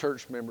all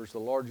church members, the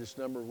largest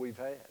number we've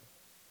had.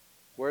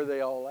 Where are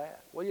they all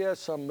at? Well, yes,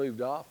 some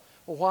moved off.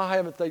 Well, why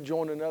haven't they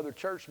joined another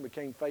church and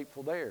became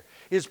faithful there?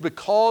 It's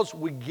because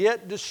we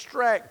get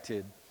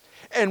distracted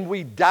and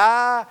we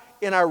die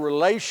in our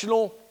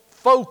relational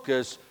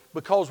focus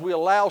because we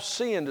allow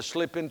sin to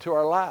slip into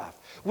our life.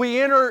 We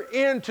enter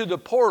into the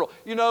portal.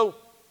 You know,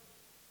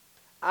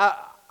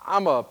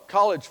 I'm a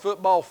college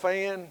football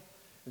fan,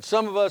 and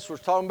some of us were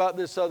talking about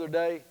this the other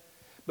day.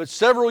 But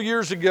several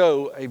years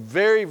ago, a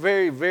very,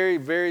 very, very,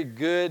 very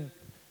good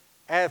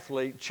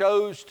athlete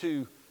chose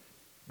to,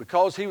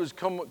 because he was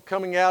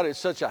coming out as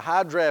such a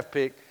high draft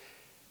pick,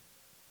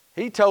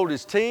 he told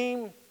his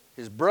team,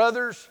 his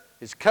brothers,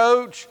 his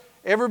coach,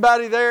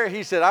 everybody there,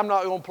 he said, I'm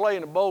not going to play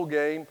in a bowl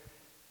game.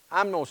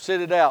 I'm going to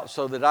sit it out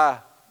so that I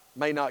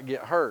may not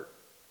get hurt.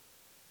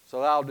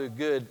 So I'll do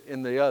good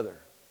in the other.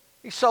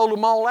 He sold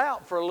them all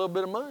out for a little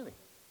bit of money.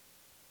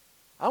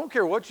 I don't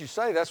care what you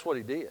say, that's what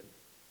he did.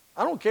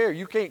 I don't care.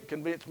 You can't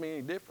convince me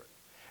any different.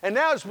 And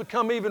now it's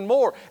become even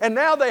more. And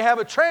now they have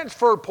a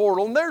transfer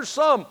portal, and there's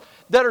some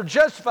that are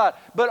justified.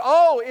 But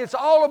it's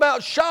all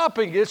about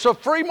shopping. It's a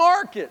free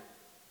market.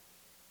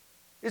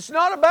 It's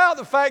not about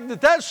the fact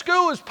that that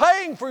school is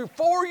paying for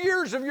 4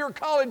 years of your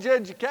college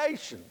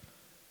education.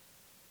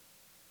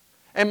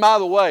 And by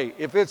the way,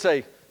 if it's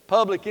a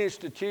public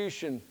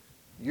institution,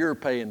 you're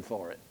paying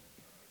for it.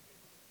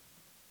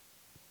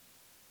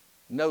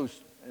 No.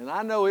 And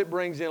I know it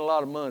brings in a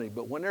lot of money,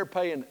 but when they're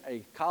paying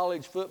a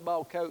college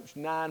football coach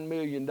 $9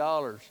 million,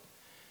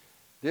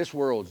 this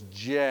world's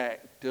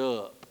jacked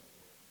up.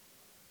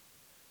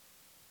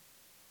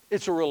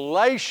 It's a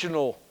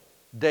relational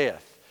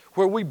death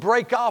where we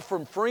break off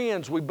from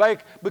friends. We break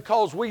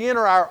because we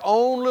enter our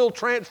own little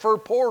transfer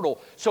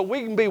portal so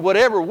we can be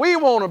whatever we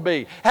want to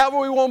be, however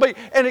we want to be.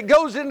 And it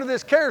goes into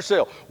this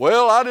carousel.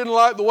 Well, I didn't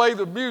like the way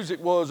the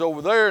music was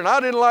over there, and I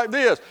didn't like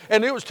this.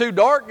 And it was too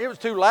dark, and it was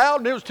too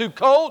loud, and it was too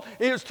cold,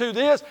 and it was too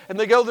this. And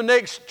they go to the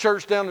next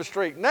church down the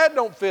street, and that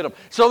don't fit them.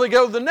 So they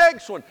go to the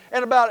next one.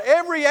 And about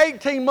every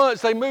 18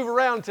 months, they move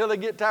around until they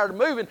get tired of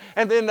moving,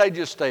 and then they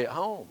just stay at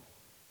home.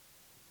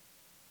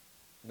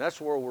 And that's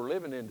the world we're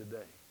living in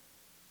today.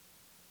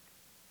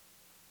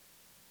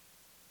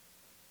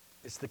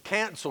 It's the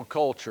cancel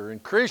culture,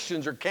 and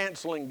Christians are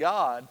canceling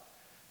God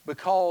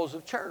because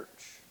of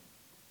church.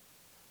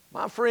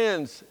 My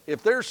friends,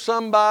 if there's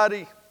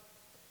somebody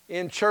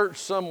in church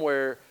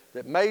somewhere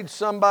that made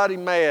somebody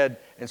mad,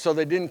 and so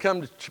they didn't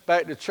come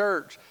back to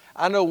church,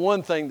 I know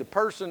one thing, the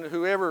person,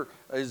 whoever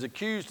is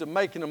accused of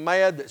making them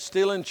mad that's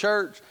still in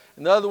church,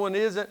 and the other one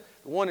isn't,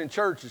 the one in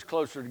church is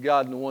closer to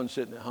God than the one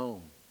sitting at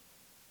home.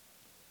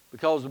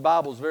 Because the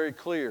Bible is very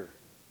clear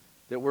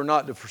that we're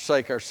not to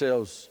forsake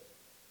ourselves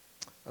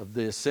of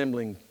the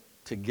assembling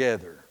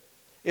together.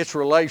 It's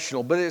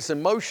relational, but it's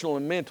emotional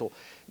and mental.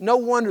 No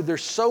wonder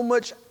there's so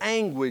much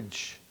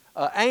anguish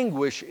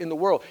in the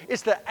world.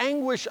 It's the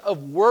anguish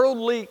of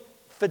worldly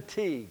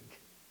fatigue.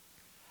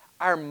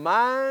 Our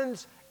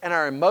minds and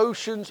our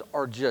emotions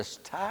are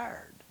just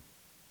tired.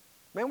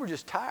 Man, we're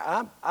just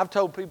tired. I've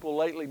told people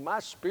lately,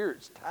 my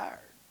spirit's tired.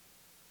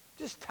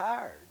 Just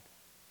tired.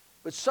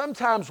 But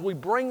sometimes we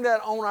bring that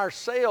on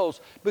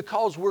ourselves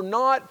because we're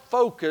not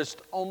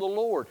focused on the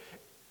Lord.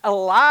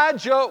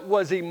 Elijah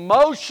was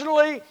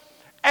emotionally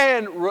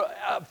and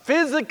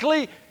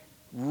physically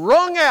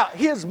wrung out.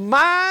 His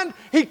mind,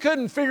 he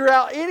couldn't figure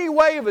out any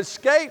way of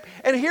escape.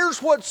 And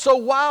here's what's so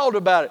wild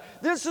about it.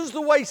 This is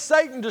the way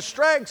Satan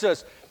distracts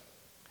us.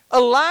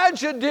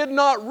 Elijah did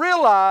not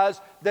realize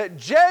that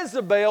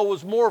Jezebel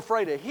was more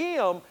afraid of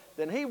him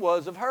than he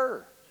was of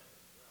her.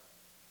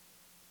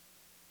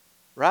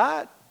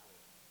 Right?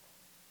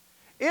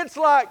 It's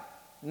like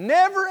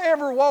never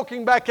ever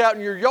walking back out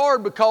in your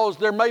yard because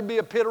there may be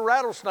a pit of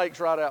rattlesnakes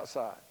right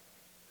outside.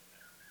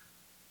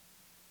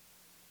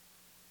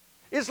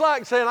 It's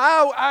like saying,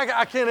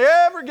 I can't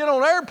ever get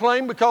on an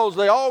airplane because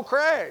they all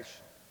crash.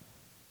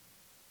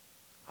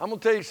 I'm going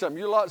to tell you something.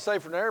 You're a lot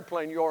safer in an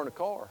airplane than you are in a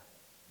car.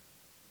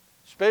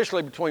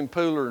 Especially between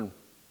Pooler and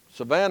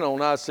Savannah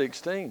on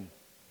I-16.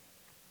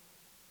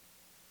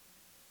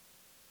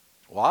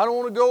 Well, I don't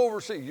want to go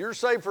overseas. You're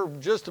safer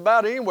just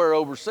about anywhere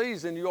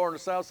overseas than you are on the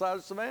south side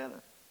of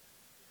Savannah.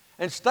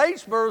 And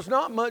Statesboro's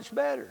not much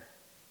better.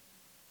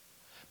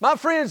 My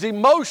friends,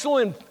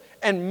 emotional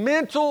and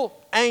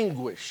mental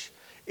anguish,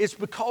 it's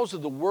because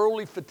of the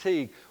worldly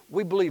fatigue.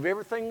 We believe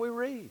everything we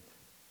read.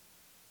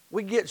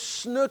 We get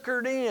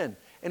snookered in,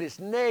 and it's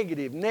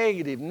negative,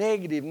 negative,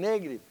 negative,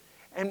 negative.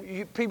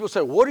 And people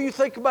say, what do you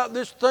think about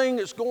this thing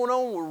that's going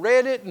on with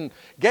Reddit and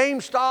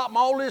GameStop and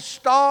all this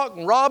stock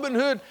and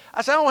Robinhood?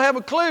 I say, I don't have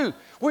a clue.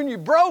 When you're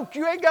broke,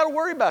 you ain't got to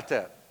worry about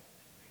that.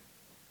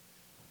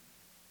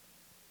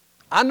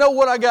 I know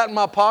what I got in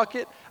my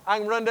pocket. I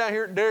can run down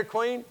here at Dairy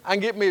Queen. I can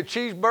get me a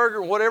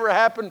cheeseburger, and whatever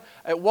happened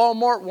at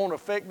Walmart won't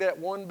affect that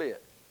one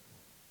bit.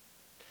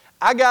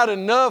 I got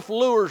enough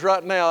lures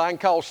right now. I can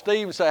call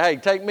Steve and say, hey,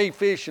 take me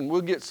fishing.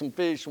 We'll get some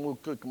fish and we'll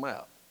cook them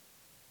out.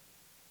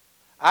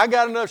 I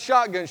got enough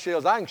shotgun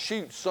shells. I can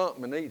shoot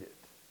something and eat it.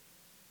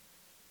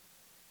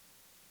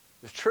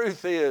 The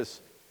truth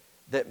is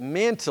that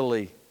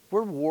mentally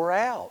we're wore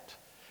out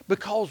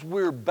because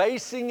we're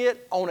basing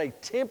it on a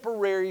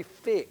temporary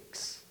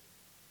fix.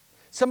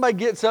 Somebody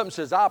gets up and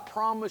says, I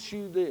promise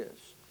you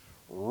this.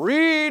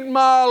 Read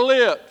my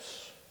lips.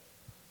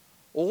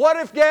 Well, what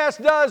if gas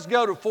does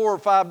go to $4 or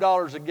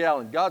 $5 a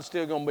gallon? God's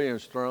still going to be in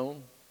His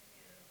throne.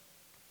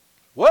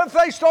 What if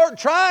they start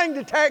trying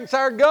to tax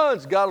our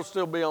guns? God will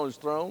still be on His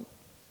throne.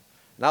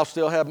 And I'll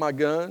still have my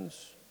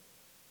guns.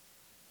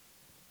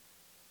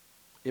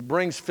 It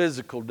brings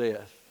physical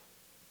death.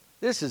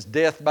 This is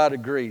death by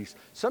degrees.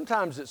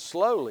 Sometimes it's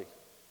slowly.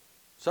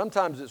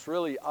 Sometimes it's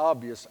really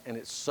obvious and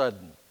it's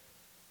sudden.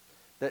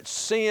 That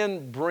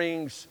sin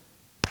brings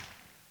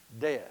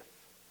death.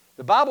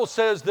 The Bible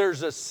says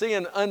there's a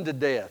sin unto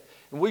death,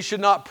 and we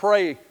should not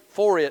pray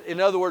for it. In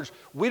other words,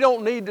 we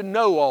don't need to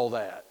know all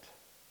that.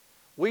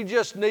 We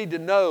just need to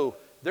know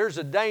there's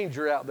a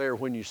danger out there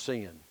when you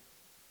sin.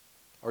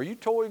 Are you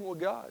toying with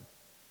God?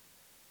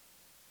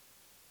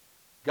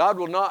 God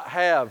will not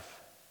have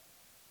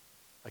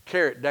a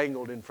carrot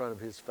dangled in front of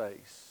His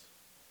face.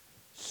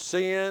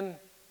 Sin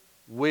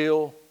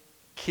will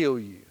kill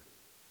you.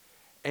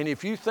 And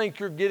if you think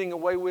you're getting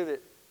away with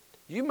it,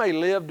 you may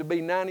live to be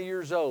 90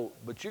 years old,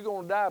 but you're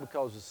going to die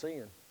because of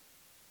sin.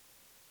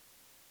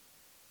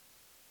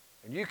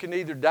 And you can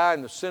either die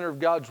in the center of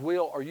God's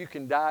will or you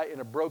can die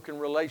in a broken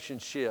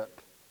relationship.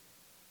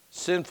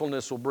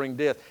 Sinfulness will bring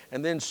death.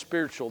 And then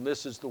spiritual, and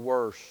this is the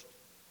worst.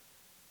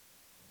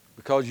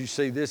 Because you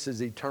see, this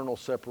is eternal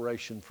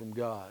separation from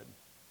God.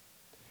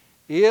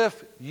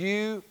 If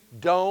you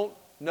don't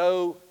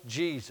know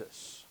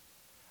Jesus,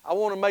 I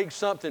want to make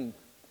something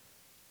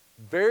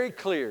very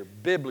clear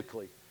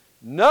biblically.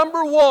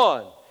 Number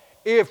one,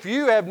 if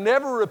you have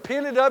never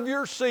repented of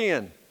your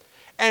sin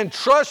and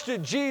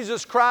trusted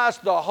Jesus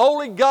Christ, the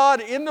Holy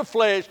God in the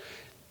flesh,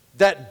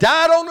 that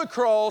died on the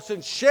cross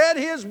and shed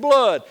His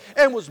blood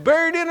and was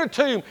buried in a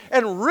tomb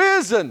and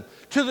risen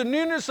to the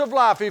newness of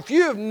life, if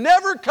you have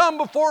never come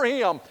before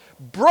Him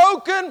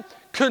broken,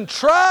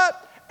 contrite,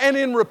 and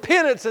in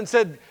repentance and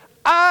said,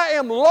 I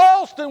am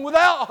lost and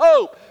without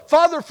hope,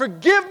 Father,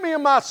 forgive me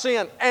of my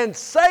sin and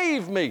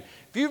save me.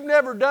 If you've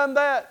never done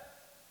that,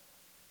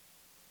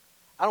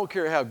 I don't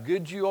care how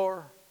good you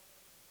are.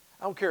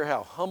 I don't care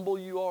how humble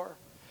you are.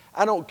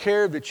 I don't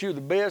care that you're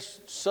the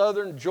best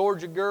Southern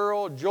Georgia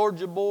girl,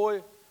 Georgia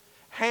boy,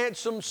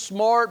 handsome,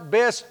 smart,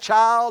 best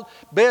child,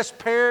 best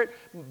parent,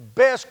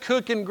 best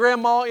cooking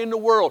grandma in the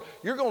world.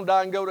 You're going to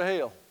die and go to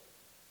hell.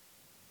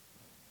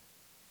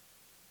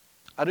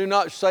 I do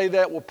not say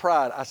that with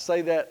pride. I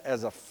say that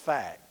as a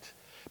fact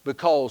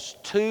because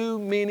too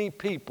many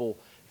people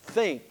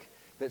think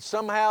that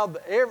somehow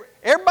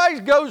everybody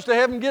goes to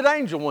heaven and get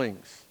angel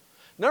wings.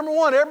 Number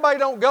one, everybody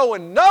don't go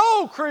and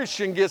no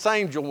Christian gets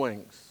angel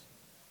wings.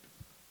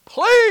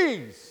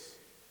 Please,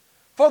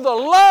 for the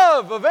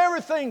love of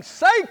everything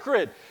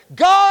sacred,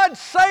 God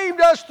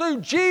saved us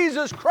through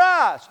Jesus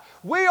Christ.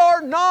 We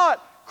are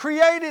not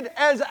created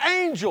as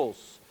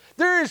angels.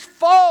 There is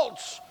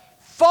false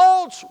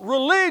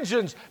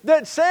religions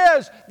that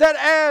says that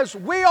as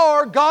we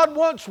are, God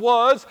once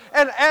was,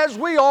 and as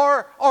we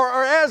are,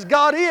 or as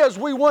God is,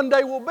 we one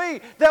day will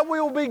be, that we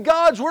will be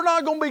gods. We're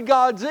not going to be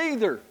gods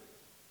either.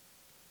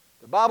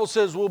 The Bible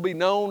says we'll be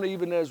known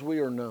even as we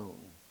are known.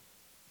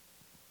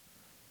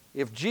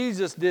 If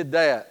Jesus did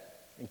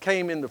that, and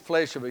came in the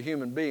flesh of a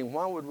human being,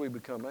 why would we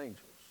become angels?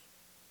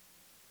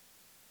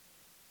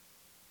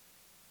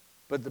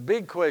 But the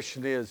big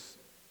question is,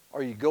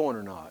 are you going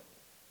or not?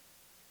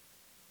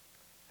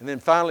 And then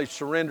finally,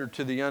 surrender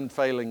to the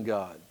unfailing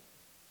God.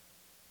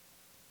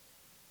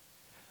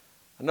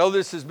 I know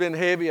this has been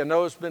heavy. I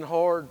know it's been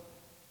hard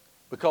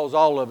because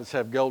all of us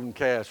have golden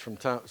calves from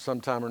some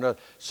time or another.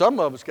 Some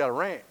of us got a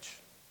ranch.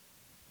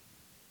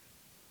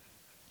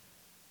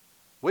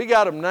 We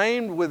got them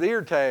named with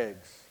ear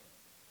tags.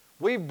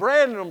 We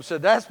branded them and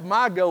said, that's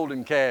my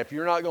golden calf.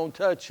 You're not going to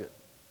touch it.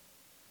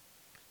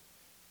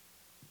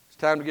 It's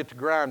time to get the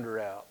grinder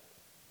out.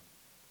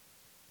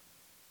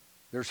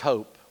 There's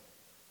hope.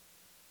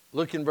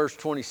 Look in verse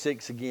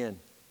 26 again.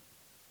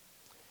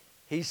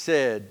 He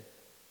said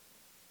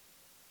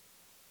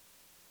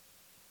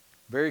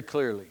very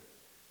clearly,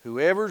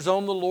 whoever's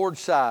on the Lord's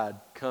side,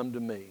 come to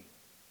me.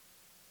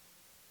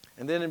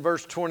 And then in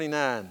verse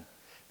 29,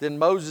 then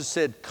Moses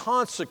said,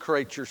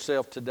 consecrate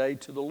yourself today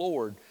to the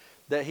Lord,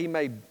 that he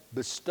may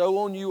bestow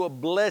on you a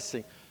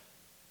blessing.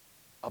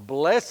 A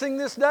blessing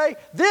this day?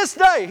 This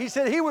day! He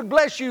said he would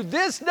bless you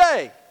this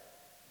day.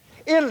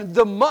 In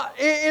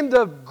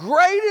the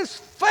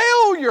greatest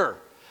failure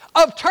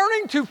of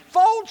turning to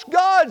false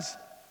gods,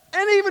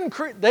 and even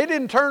they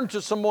didn't turn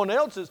to someone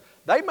else's,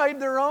 they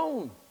made their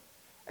own.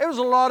 It was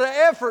a lot of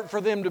effort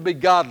for them to be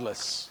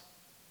godless.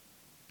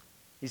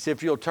 He said,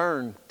 if you'll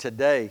turn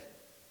today,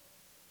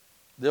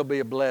 there'll be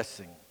a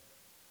blessing.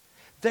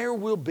 There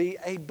will be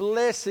a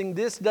blessing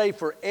this day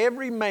for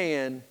every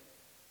man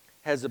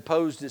has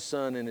opposed his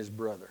son and his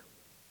brother.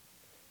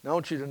 Now I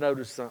want you to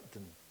notice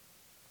something.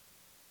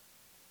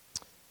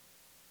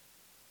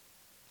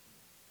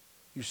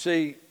 You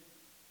see,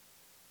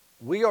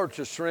 we are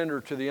to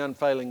surrender to the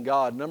unfailing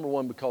God, number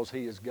one, because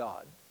He is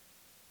God.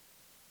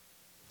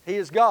 He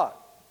is God.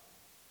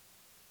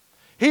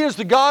 He is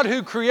the God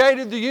who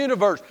created the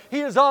universe.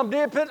 He is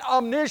omnipotent,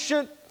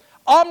 omniscient,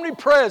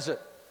 omnipresent.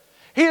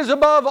 He is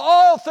above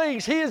all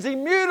things. He is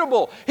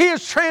immutable. He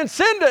is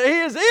transcendent.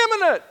 He is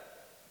immanent.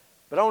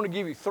 But I want to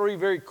give you three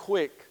very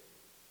quick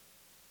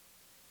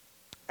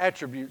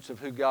attributes of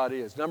who God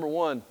is. Number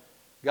one,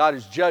 God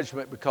is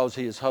judgment because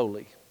He is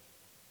holy.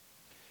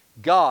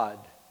 God,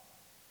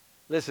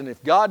 listen,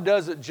 if God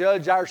doesn't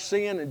judge our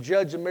sin and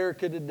judge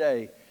America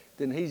today,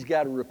 then He's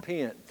got to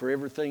repent for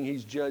everything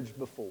He's judged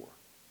before.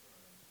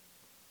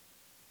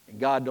 And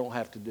God don't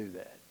have to do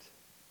that.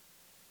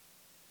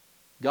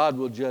 God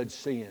will judge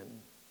sin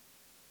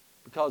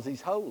because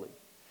He's holy.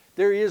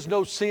 There is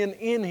no sin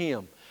in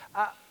Him.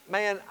 I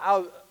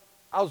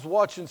was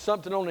watching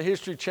something on the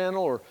History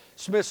Channel or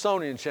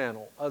Smithsonian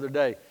Channel the other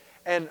day.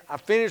 And I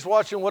finished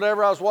watching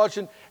whatever I was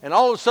watching, and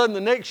all of a sudden the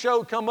next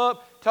show come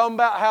up talking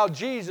about how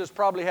Jesus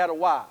probably had a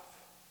wife.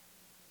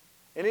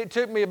 And it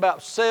took me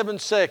about 7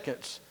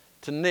 seconds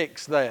to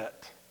nix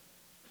that.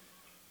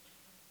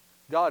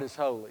 God is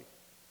holy.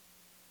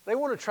 They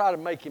want to try to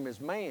make Him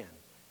as man,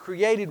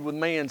 created with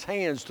man's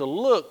hands to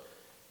look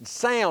and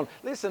sound.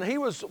 Listen, He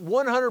was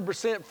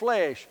 100%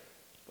 flesh,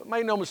 but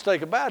make no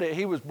mistake about it,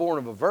 He was born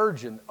of a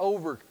virgin,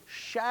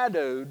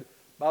 overshadowed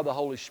by the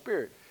Holy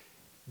Spirit.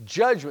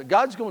 Judgment.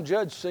 God's going to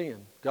judge sin.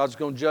 God's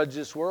going to judge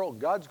this world.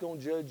 God's going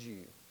to judge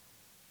you.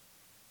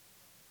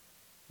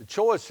 The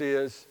choice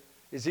is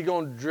He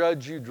going to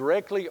judge you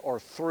directly or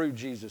through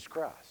Jesus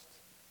Christ?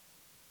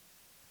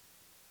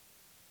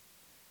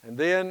 And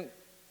then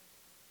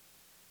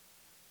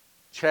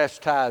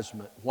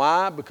chastisement.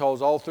 Why?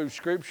 Because all through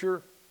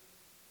Scripture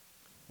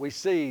we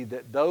see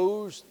that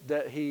those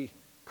that He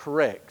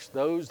corrects,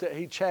 those that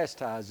He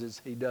chastises,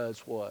 He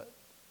does what?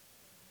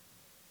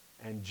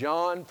 And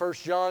 1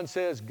 John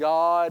says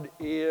God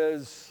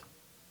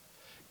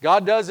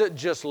doesn't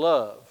just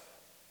love.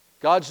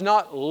 God's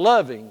not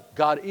loving.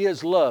 God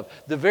is love.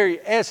 The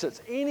very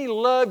essence. Any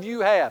love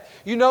you have.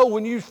 You know,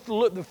 when you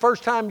look, the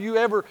first time you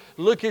ever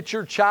look at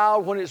your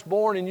child when it's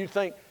born and you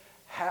think,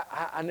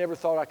 I never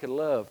thought I could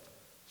love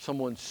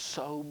someone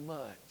so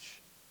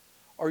much.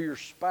 Or your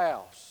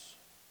spouse.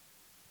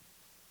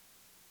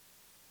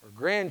 Or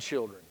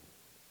grandchildren.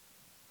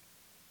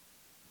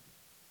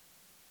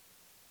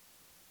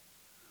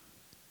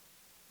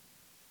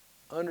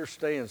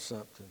 Understand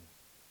something.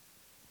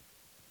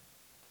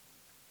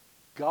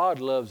 God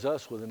loves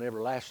us with an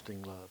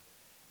everlasting love.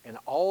 And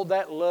all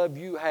that love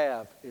you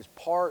have is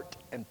part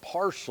and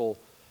parcel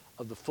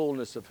of the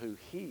fullness of who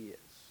He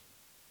is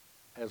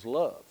as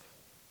love.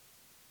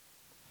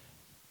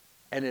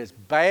 And as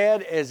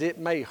bad as it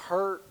may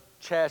hurt,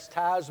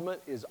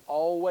 chastisement is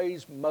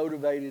always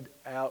motivated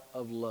out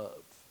of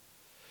love.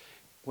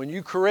 When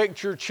you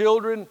correct your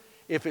children,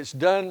 if it's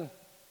done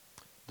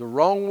the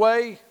wrong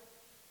way,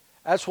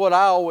 that's what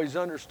I always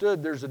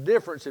understood. There's a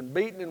difference in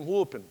beating and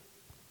whooping.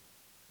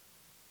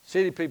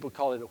 City people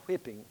call it a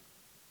whipping.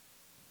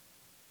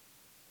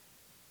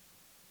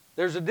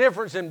 There's a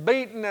difference in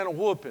beating and a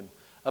whooping.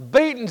 A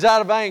beating's out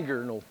of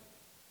anger and a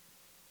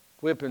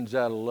whipping's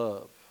out of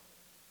love.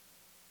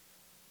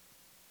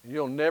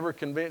 You'll never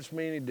convince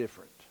me any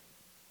different.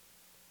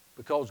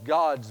 Because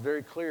God's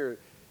very clear.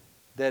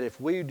 that if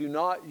we do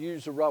not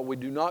use the rod, we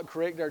do not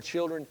correct our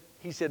children,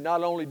 He said,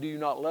 not only do you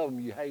not love them,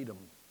 you hate them.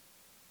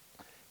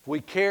 If we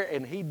care,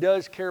 and He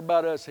does care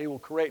about us, He will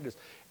correct us.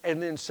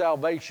 And then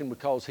salvation,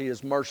 because He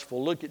is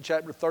merciful. Look at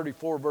chapter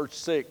 34, verse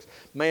 6.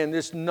 Man,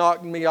 this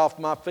knocked me off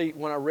my feet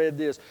when I read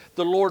this.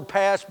 The Lord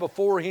passed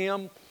before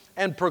him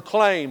and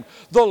proclaimed,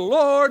 the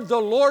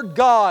Lord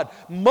God,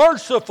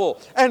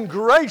 merciful and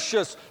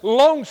gracious,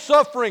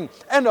 long-suffering,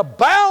 and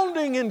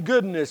abounding in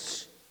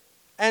goodness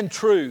and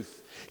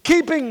truth,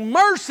 keeping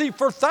mercy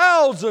for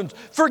thousands,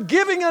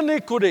 forgiving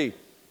iniquity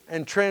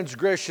and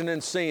transgression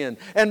and sin,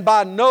 and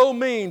by no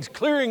means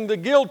clearing the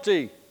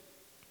guilty,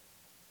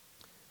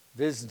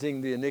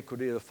 visiting the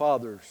iniquity of the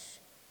fathers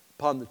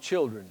upon the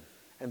children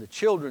and the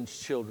children's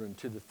children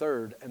to the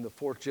third and the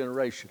fourth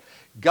generation.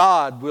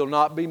 God will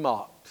not be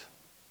mocked.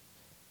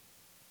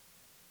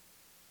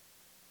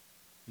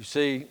 You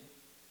see,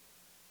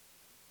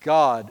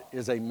 God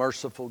is a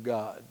merciful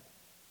God.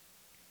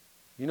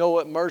 You know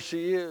what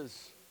mercy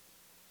is?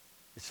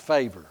 It's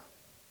favor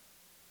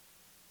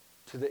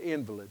to the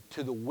invalid,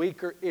 to the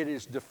weaker. It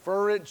is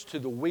deference to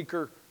the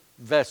weaker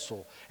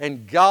vessel.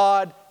 And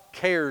God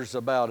cares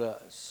about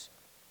us.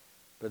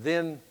 But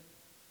then,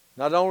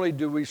 not only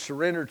do we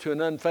surrender to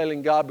an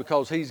unfailing God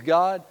because He's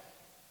God,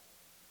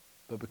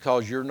 but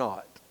because you're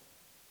not.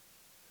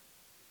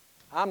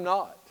 I'm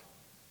not.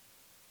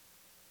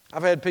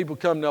 I've had people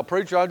come, now,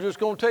 preacher, I'm just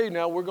going to tell you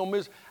now, we're going to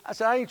miss. I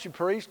said, I ain't your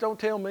priest. Don't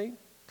tell me.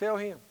 Tell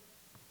him.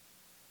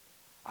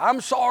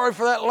 I'm sorry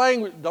for that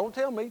language. Don't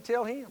tell me.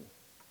 Tell him.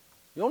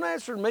 You don't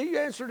answer to me. You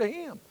answer to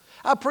him.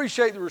 I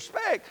appreciate the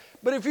respect,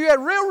 but if you had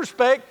real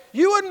respect,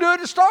 you wouldn't do it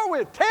to start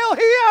with. Tell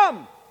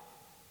him.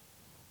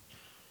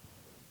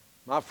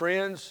 My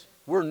friends,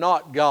 we're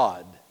not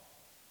God.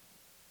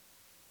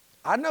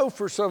 I know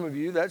for some of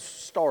you that's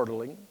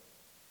startling,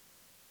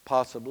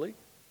 possibly.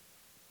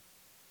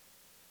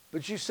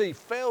 But you see,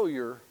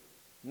 failure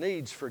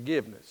needs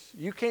forgiveness.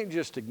 You can't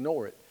just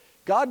ignore it.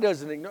 God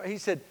doesn't ignore it. He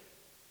said,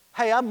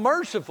 hey, I'm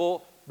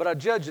merciful, but I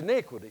judge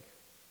iniquity.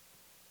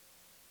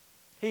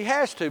 He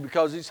has to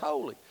because He's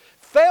holy.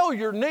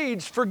 Failure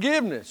needs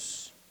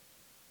forgiveness.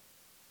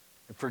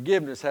 And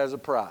forgiveness has a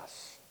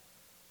price.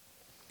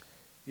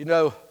 You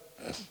know,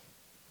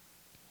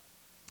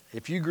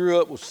 if you grew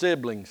up with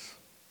siblings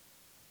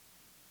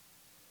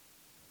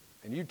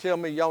and you tell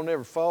me y'all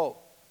never fought,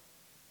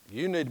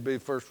 you need to be the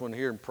first one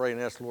here and pray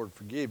and ask the Lord to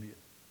forgive you.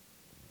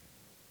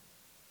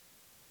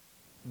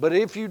 But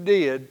if you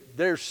did,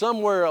 there's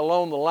somewhere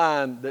along the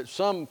line that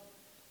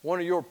one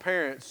of your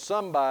parents,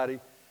 somebody,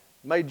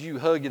 made you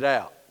hug it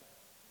out.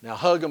 Now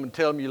hug them and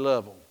tell them you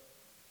love them.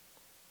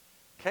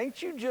 Can't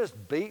you just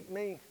beat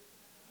me?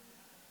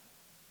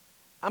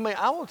 I mean,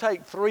 I will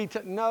take 3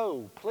 times.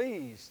 No,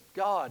 please,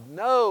 God,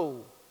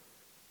 no.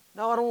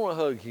 No, I don't want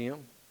to hug him.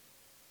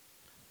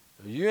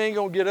 You ain't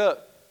going to get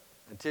up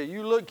until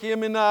you look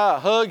him in the eye,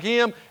 hug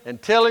him,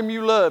 and tell him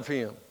you love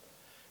him.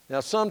 Now,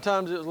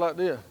 sometimes it was like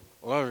this.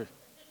 But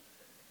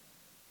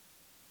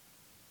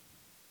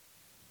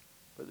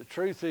the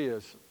truth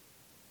is,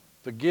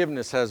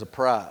 forgiveness has a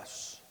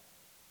price.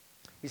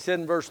 He said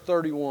in verse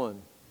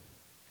 31,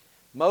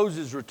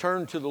 Moses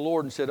returned to the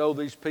Lord and said, oh,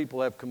 these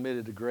people have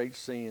committed a great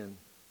sin.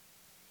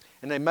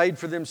 And they made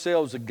for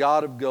themselves a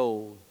god of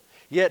gold.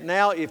 Yet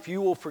now, if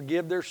you will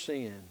forgive their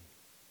sin,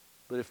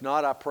 but if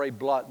not, I pray,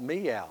 blot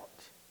me out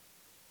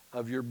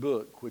of your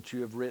book which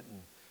you have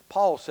written.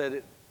 Paul said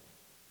it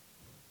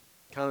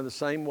kind of the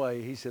same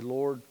way. He said,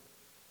 Lord,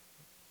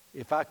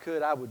 if I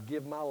could, I would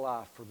give my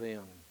life for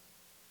them.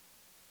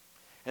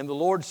 And the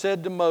Lord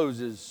said to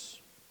Moses,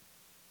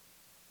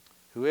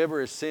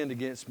 whoever has sinned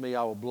against me,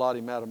 I will blot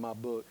him out of my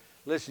book.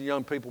 Listen,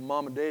 young people,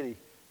 Mom and Daddy,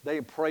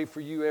 they pray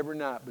for you every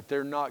night, but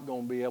they're not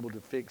going to be able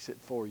to fix it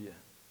for you.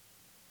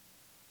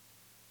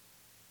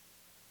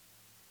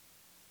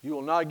 You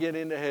will not get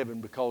into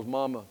heaven because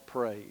Mama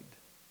prayed,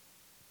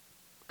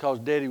 because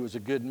Daddy was a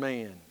good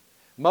man.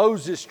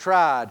 Moses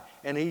tried,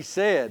 and he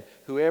said,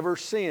 whoever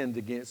sinned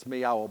against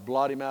me, I will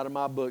blot him out of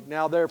my book.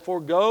 Now therefore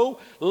go,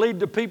 lead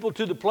the people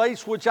to the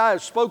place which I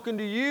have spoken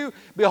to you.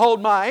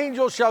 Behold, my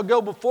angel shall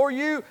go before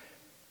you.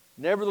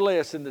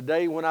 Nevertheless, in the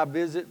day when I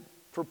visit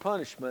for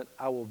punishment,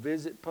 I will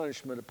visit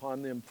punishment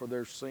upon them for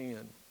their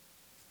sin.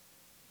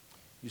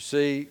 You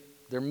see,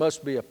 there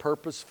must be a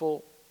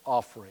purposeful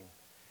offering.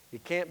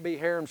 It can't be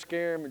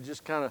harem-scarum and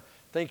just kind of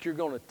think you're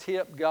going to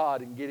tip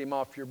God and get Him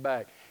off your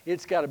back.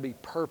 It's got to be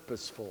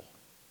purposeful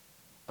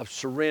of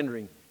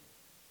surrendering.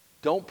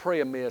 Don't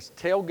pray amiss.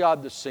 Tell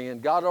God the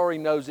sin. God already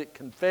knows it.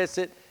 Confess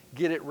it.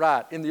 Get it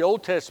right. In the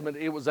Old Testament,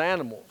 it was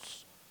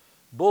animals.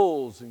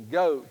 Bulls and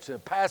goats, a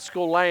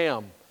paschal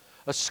lamb,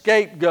 a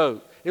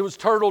scapegoat. It was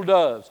turtle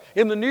doves.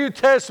 In the New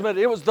Testament,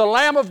 it was the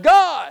Lamb of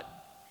God.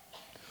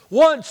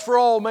 Once for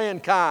all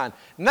mankind.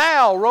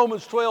 Now,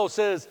 Romans 12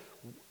 says,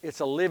 it's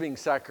a living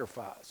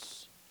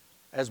sacrifice.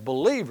 As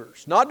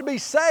believers, not to be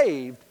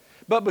saved,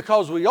 but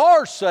because we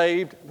are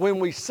saved, when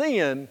we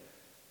sin,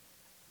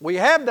 we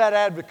have that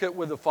advocate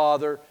with the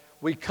Father.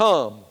 We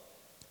come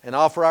and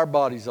offer our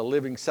bodies a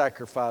living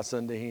sacrifice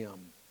unto Him.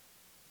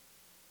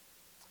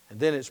 And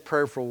then it's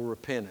prayerful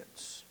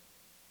repentance.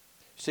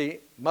 See,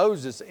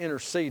 Moses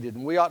interceded,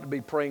 and we ought to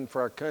be praying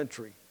for our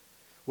country.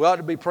 We ought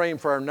to be praying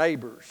for our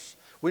neighbors.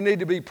 We need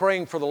to be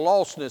praying for the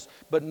lostness.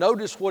 But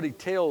notice what he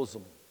tells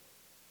them.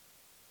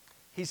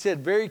 He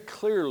said very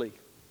clearly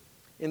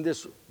in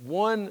this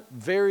one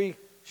very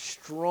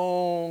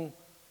strong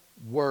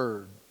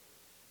word.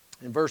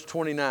 In verse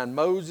 29,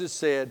 Moses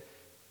said,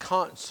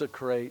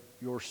 consecrate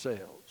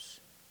yourselves.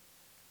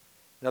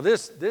 Now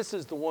this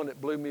is the one that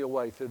blew me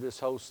away through this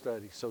whole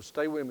study. So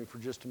stay with me for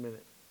just a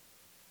minute.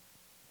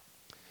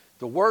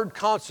 The word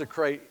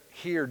consecrate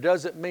here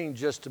doesn't mean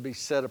just to be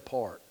set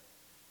apart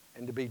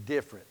and to be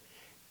different.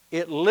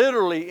 It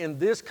literally, in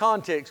this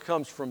context,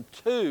 comes from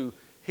two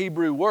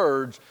Hebrew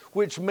words,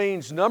 which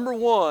means, number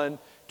one,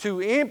 to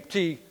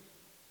empty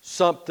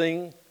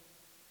something,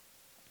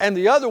 and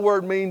the other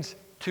word means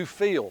to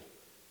fill.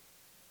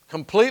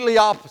 Completely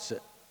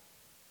opposite.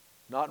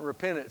 Not in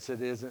repentance,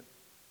 it isn't.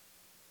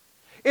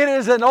 It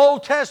is an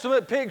Old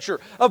Testament picture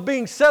of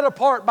being set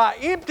apart by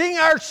emptying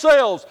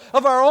ourselves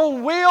of our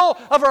own will,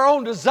 of our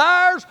own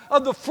desires,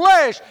 of the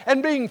flesh,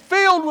 and being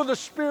filled with the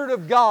Spirit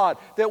of God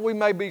that we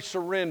may be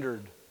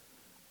surrendered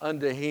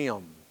unto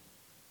Him.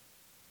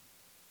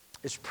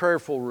 It's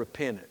prayerful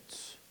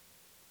repentance.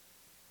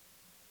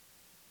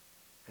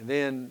 And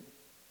then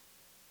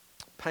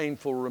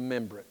painful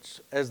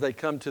remembrance. As they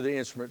come to the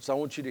instruments, I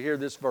want you to hear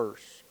this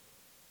verse.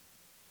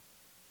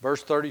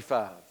 Verse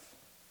 35.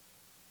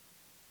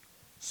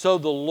 So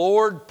the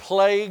Lord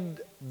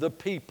plagued the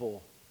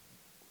people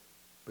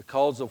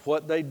because of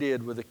what they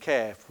did with the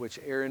calf which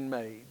Aaron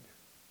made.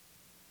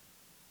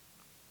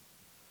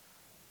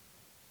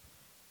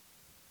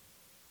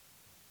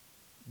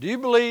 Do you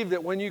believe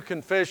that when you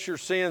confess your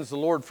sins, the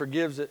Lord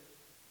forgives it?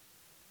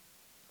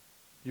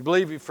 You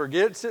believe He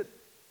forgets it?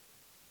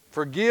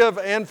 Forgive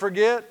and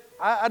forget?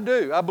 I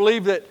do. I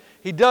believe that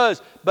He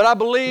does. But I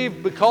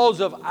believe because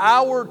of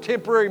our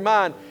temporary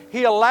mind,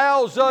 He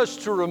allows us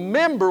to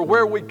remember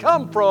where we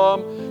come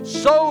from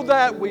so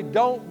that we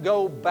don't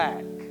go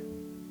back.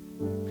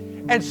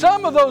 And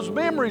some of those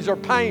memories are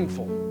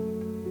painful.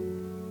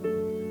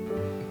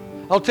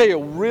 I'll tell you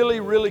a really,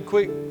 really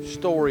quick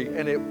story,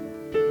 and it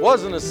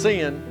wasn't a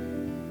sin.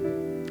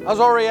 I was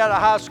already out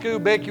of high school.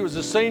 Becky was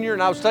a senior,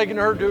 and I was taking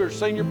her to her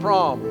senior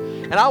prom.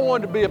 And I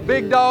wanted to be a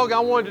big dog. I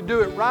wanted to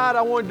do it right.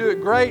 I wanted to do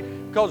it great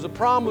because the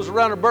prom was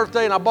around her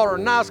birthday, and I bought her a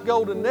nice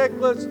golden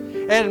necklace.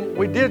 And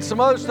we did some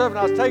other stuff, and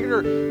I was taking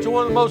her to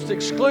one of the most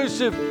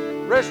exclusive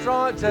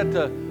restaurants at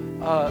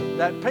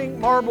that pink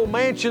marble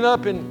mansion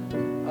up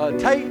in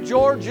Tate,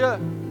 Georgia.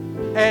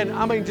 And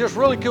I mean, just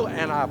really cool.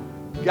 And I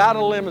got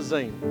a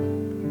limousine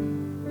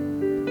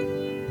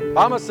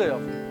by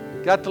myself.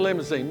 Got the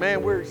limousine.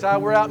 Man, we're excited.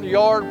 We're out in the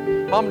yard.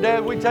 Mom and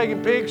Dad, we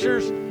taking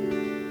pictures.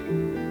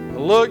 I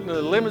look, and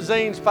the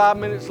limousine's 5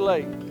 minutes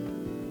late.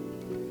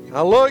 And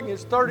I look, and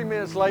it's 30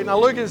 minutes late. And I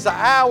look, and it's an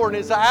hour, and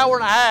it's an hour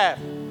and a half.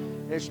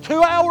 And it's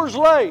 2 hours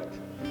late.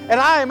 And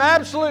I am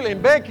absolutely,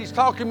 and Becky's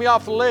talking me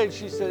off the ledge.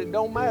 She said, it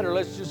don't matter.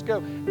 Let's just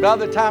go. By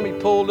the time he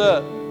pulled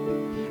up.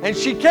 And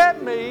she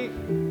kept me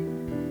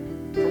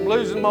from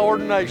losing my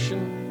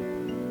ordination.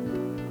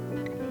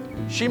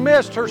 She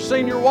missed her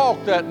senior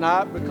walk that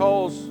night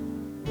because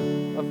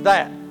of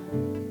that.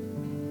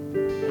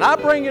 And I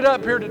bring it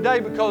up here today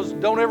because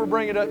don't ever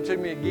bring it up to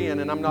me again,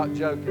 and I'm not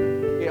joking.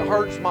 It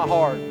hurts my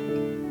heart.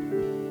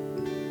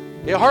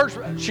 It hurts.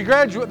 She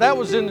graduated, that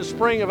was in the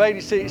spring of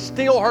 '86. It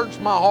still hurts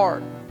my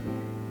heart.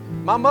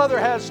 My mother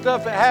has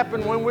stuff that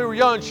happened when we were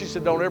young. She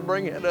said, don't ever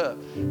bring it up.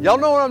 Y'all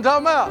know what I'm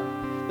talking about.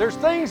 There's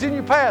things in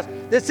your past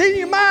that's in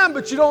your mind,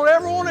 but you don't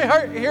ever want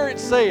to hear it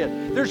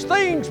said. There's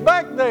things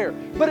back there,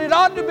 but it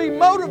ought to be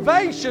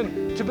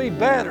motivation to be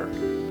better,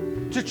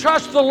 to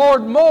trust the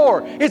Lord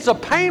more. It's a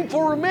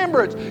painful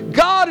remembrance.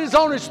 God is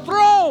on His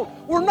throne.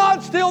 We're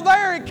not still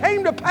there. It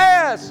came to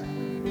pass.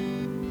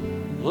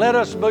 Let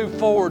us move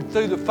forward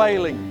through the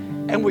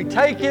failing, and we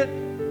take it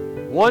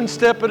one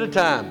step at a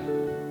time.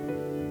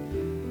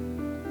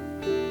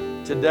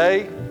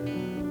 Today,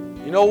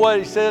 you know what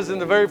He says in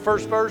the very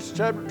first verse,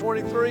 chapter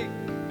 23?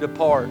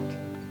 Depart.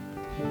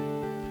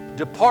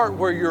 Depart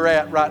where you're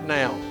at right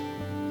now.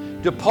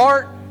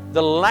 Depart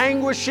the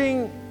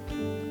languishing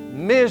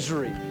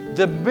misery,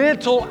 the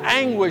mental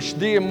anguish,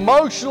 the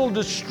emotional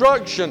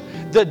destruction,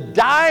 the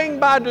dying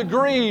by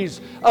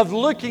degrees of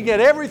looking at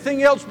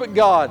everything else but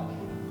God,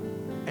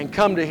 and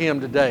come to Him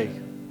today.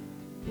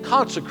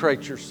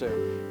 Consecrate yourself.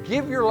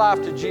 Give your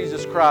life to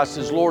Jesus Christ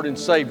as Lord and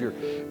Savior.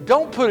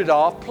 Don't put it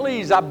off.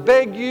 Please, I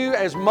beg you,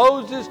 as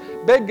Moses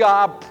begged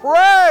God, I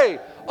pray,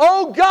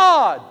 oh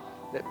God,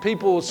 that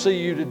people will see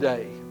you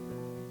today.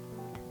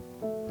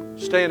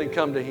 Stand and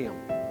come to Him.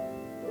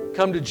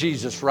 Come to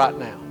Jesus right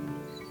now.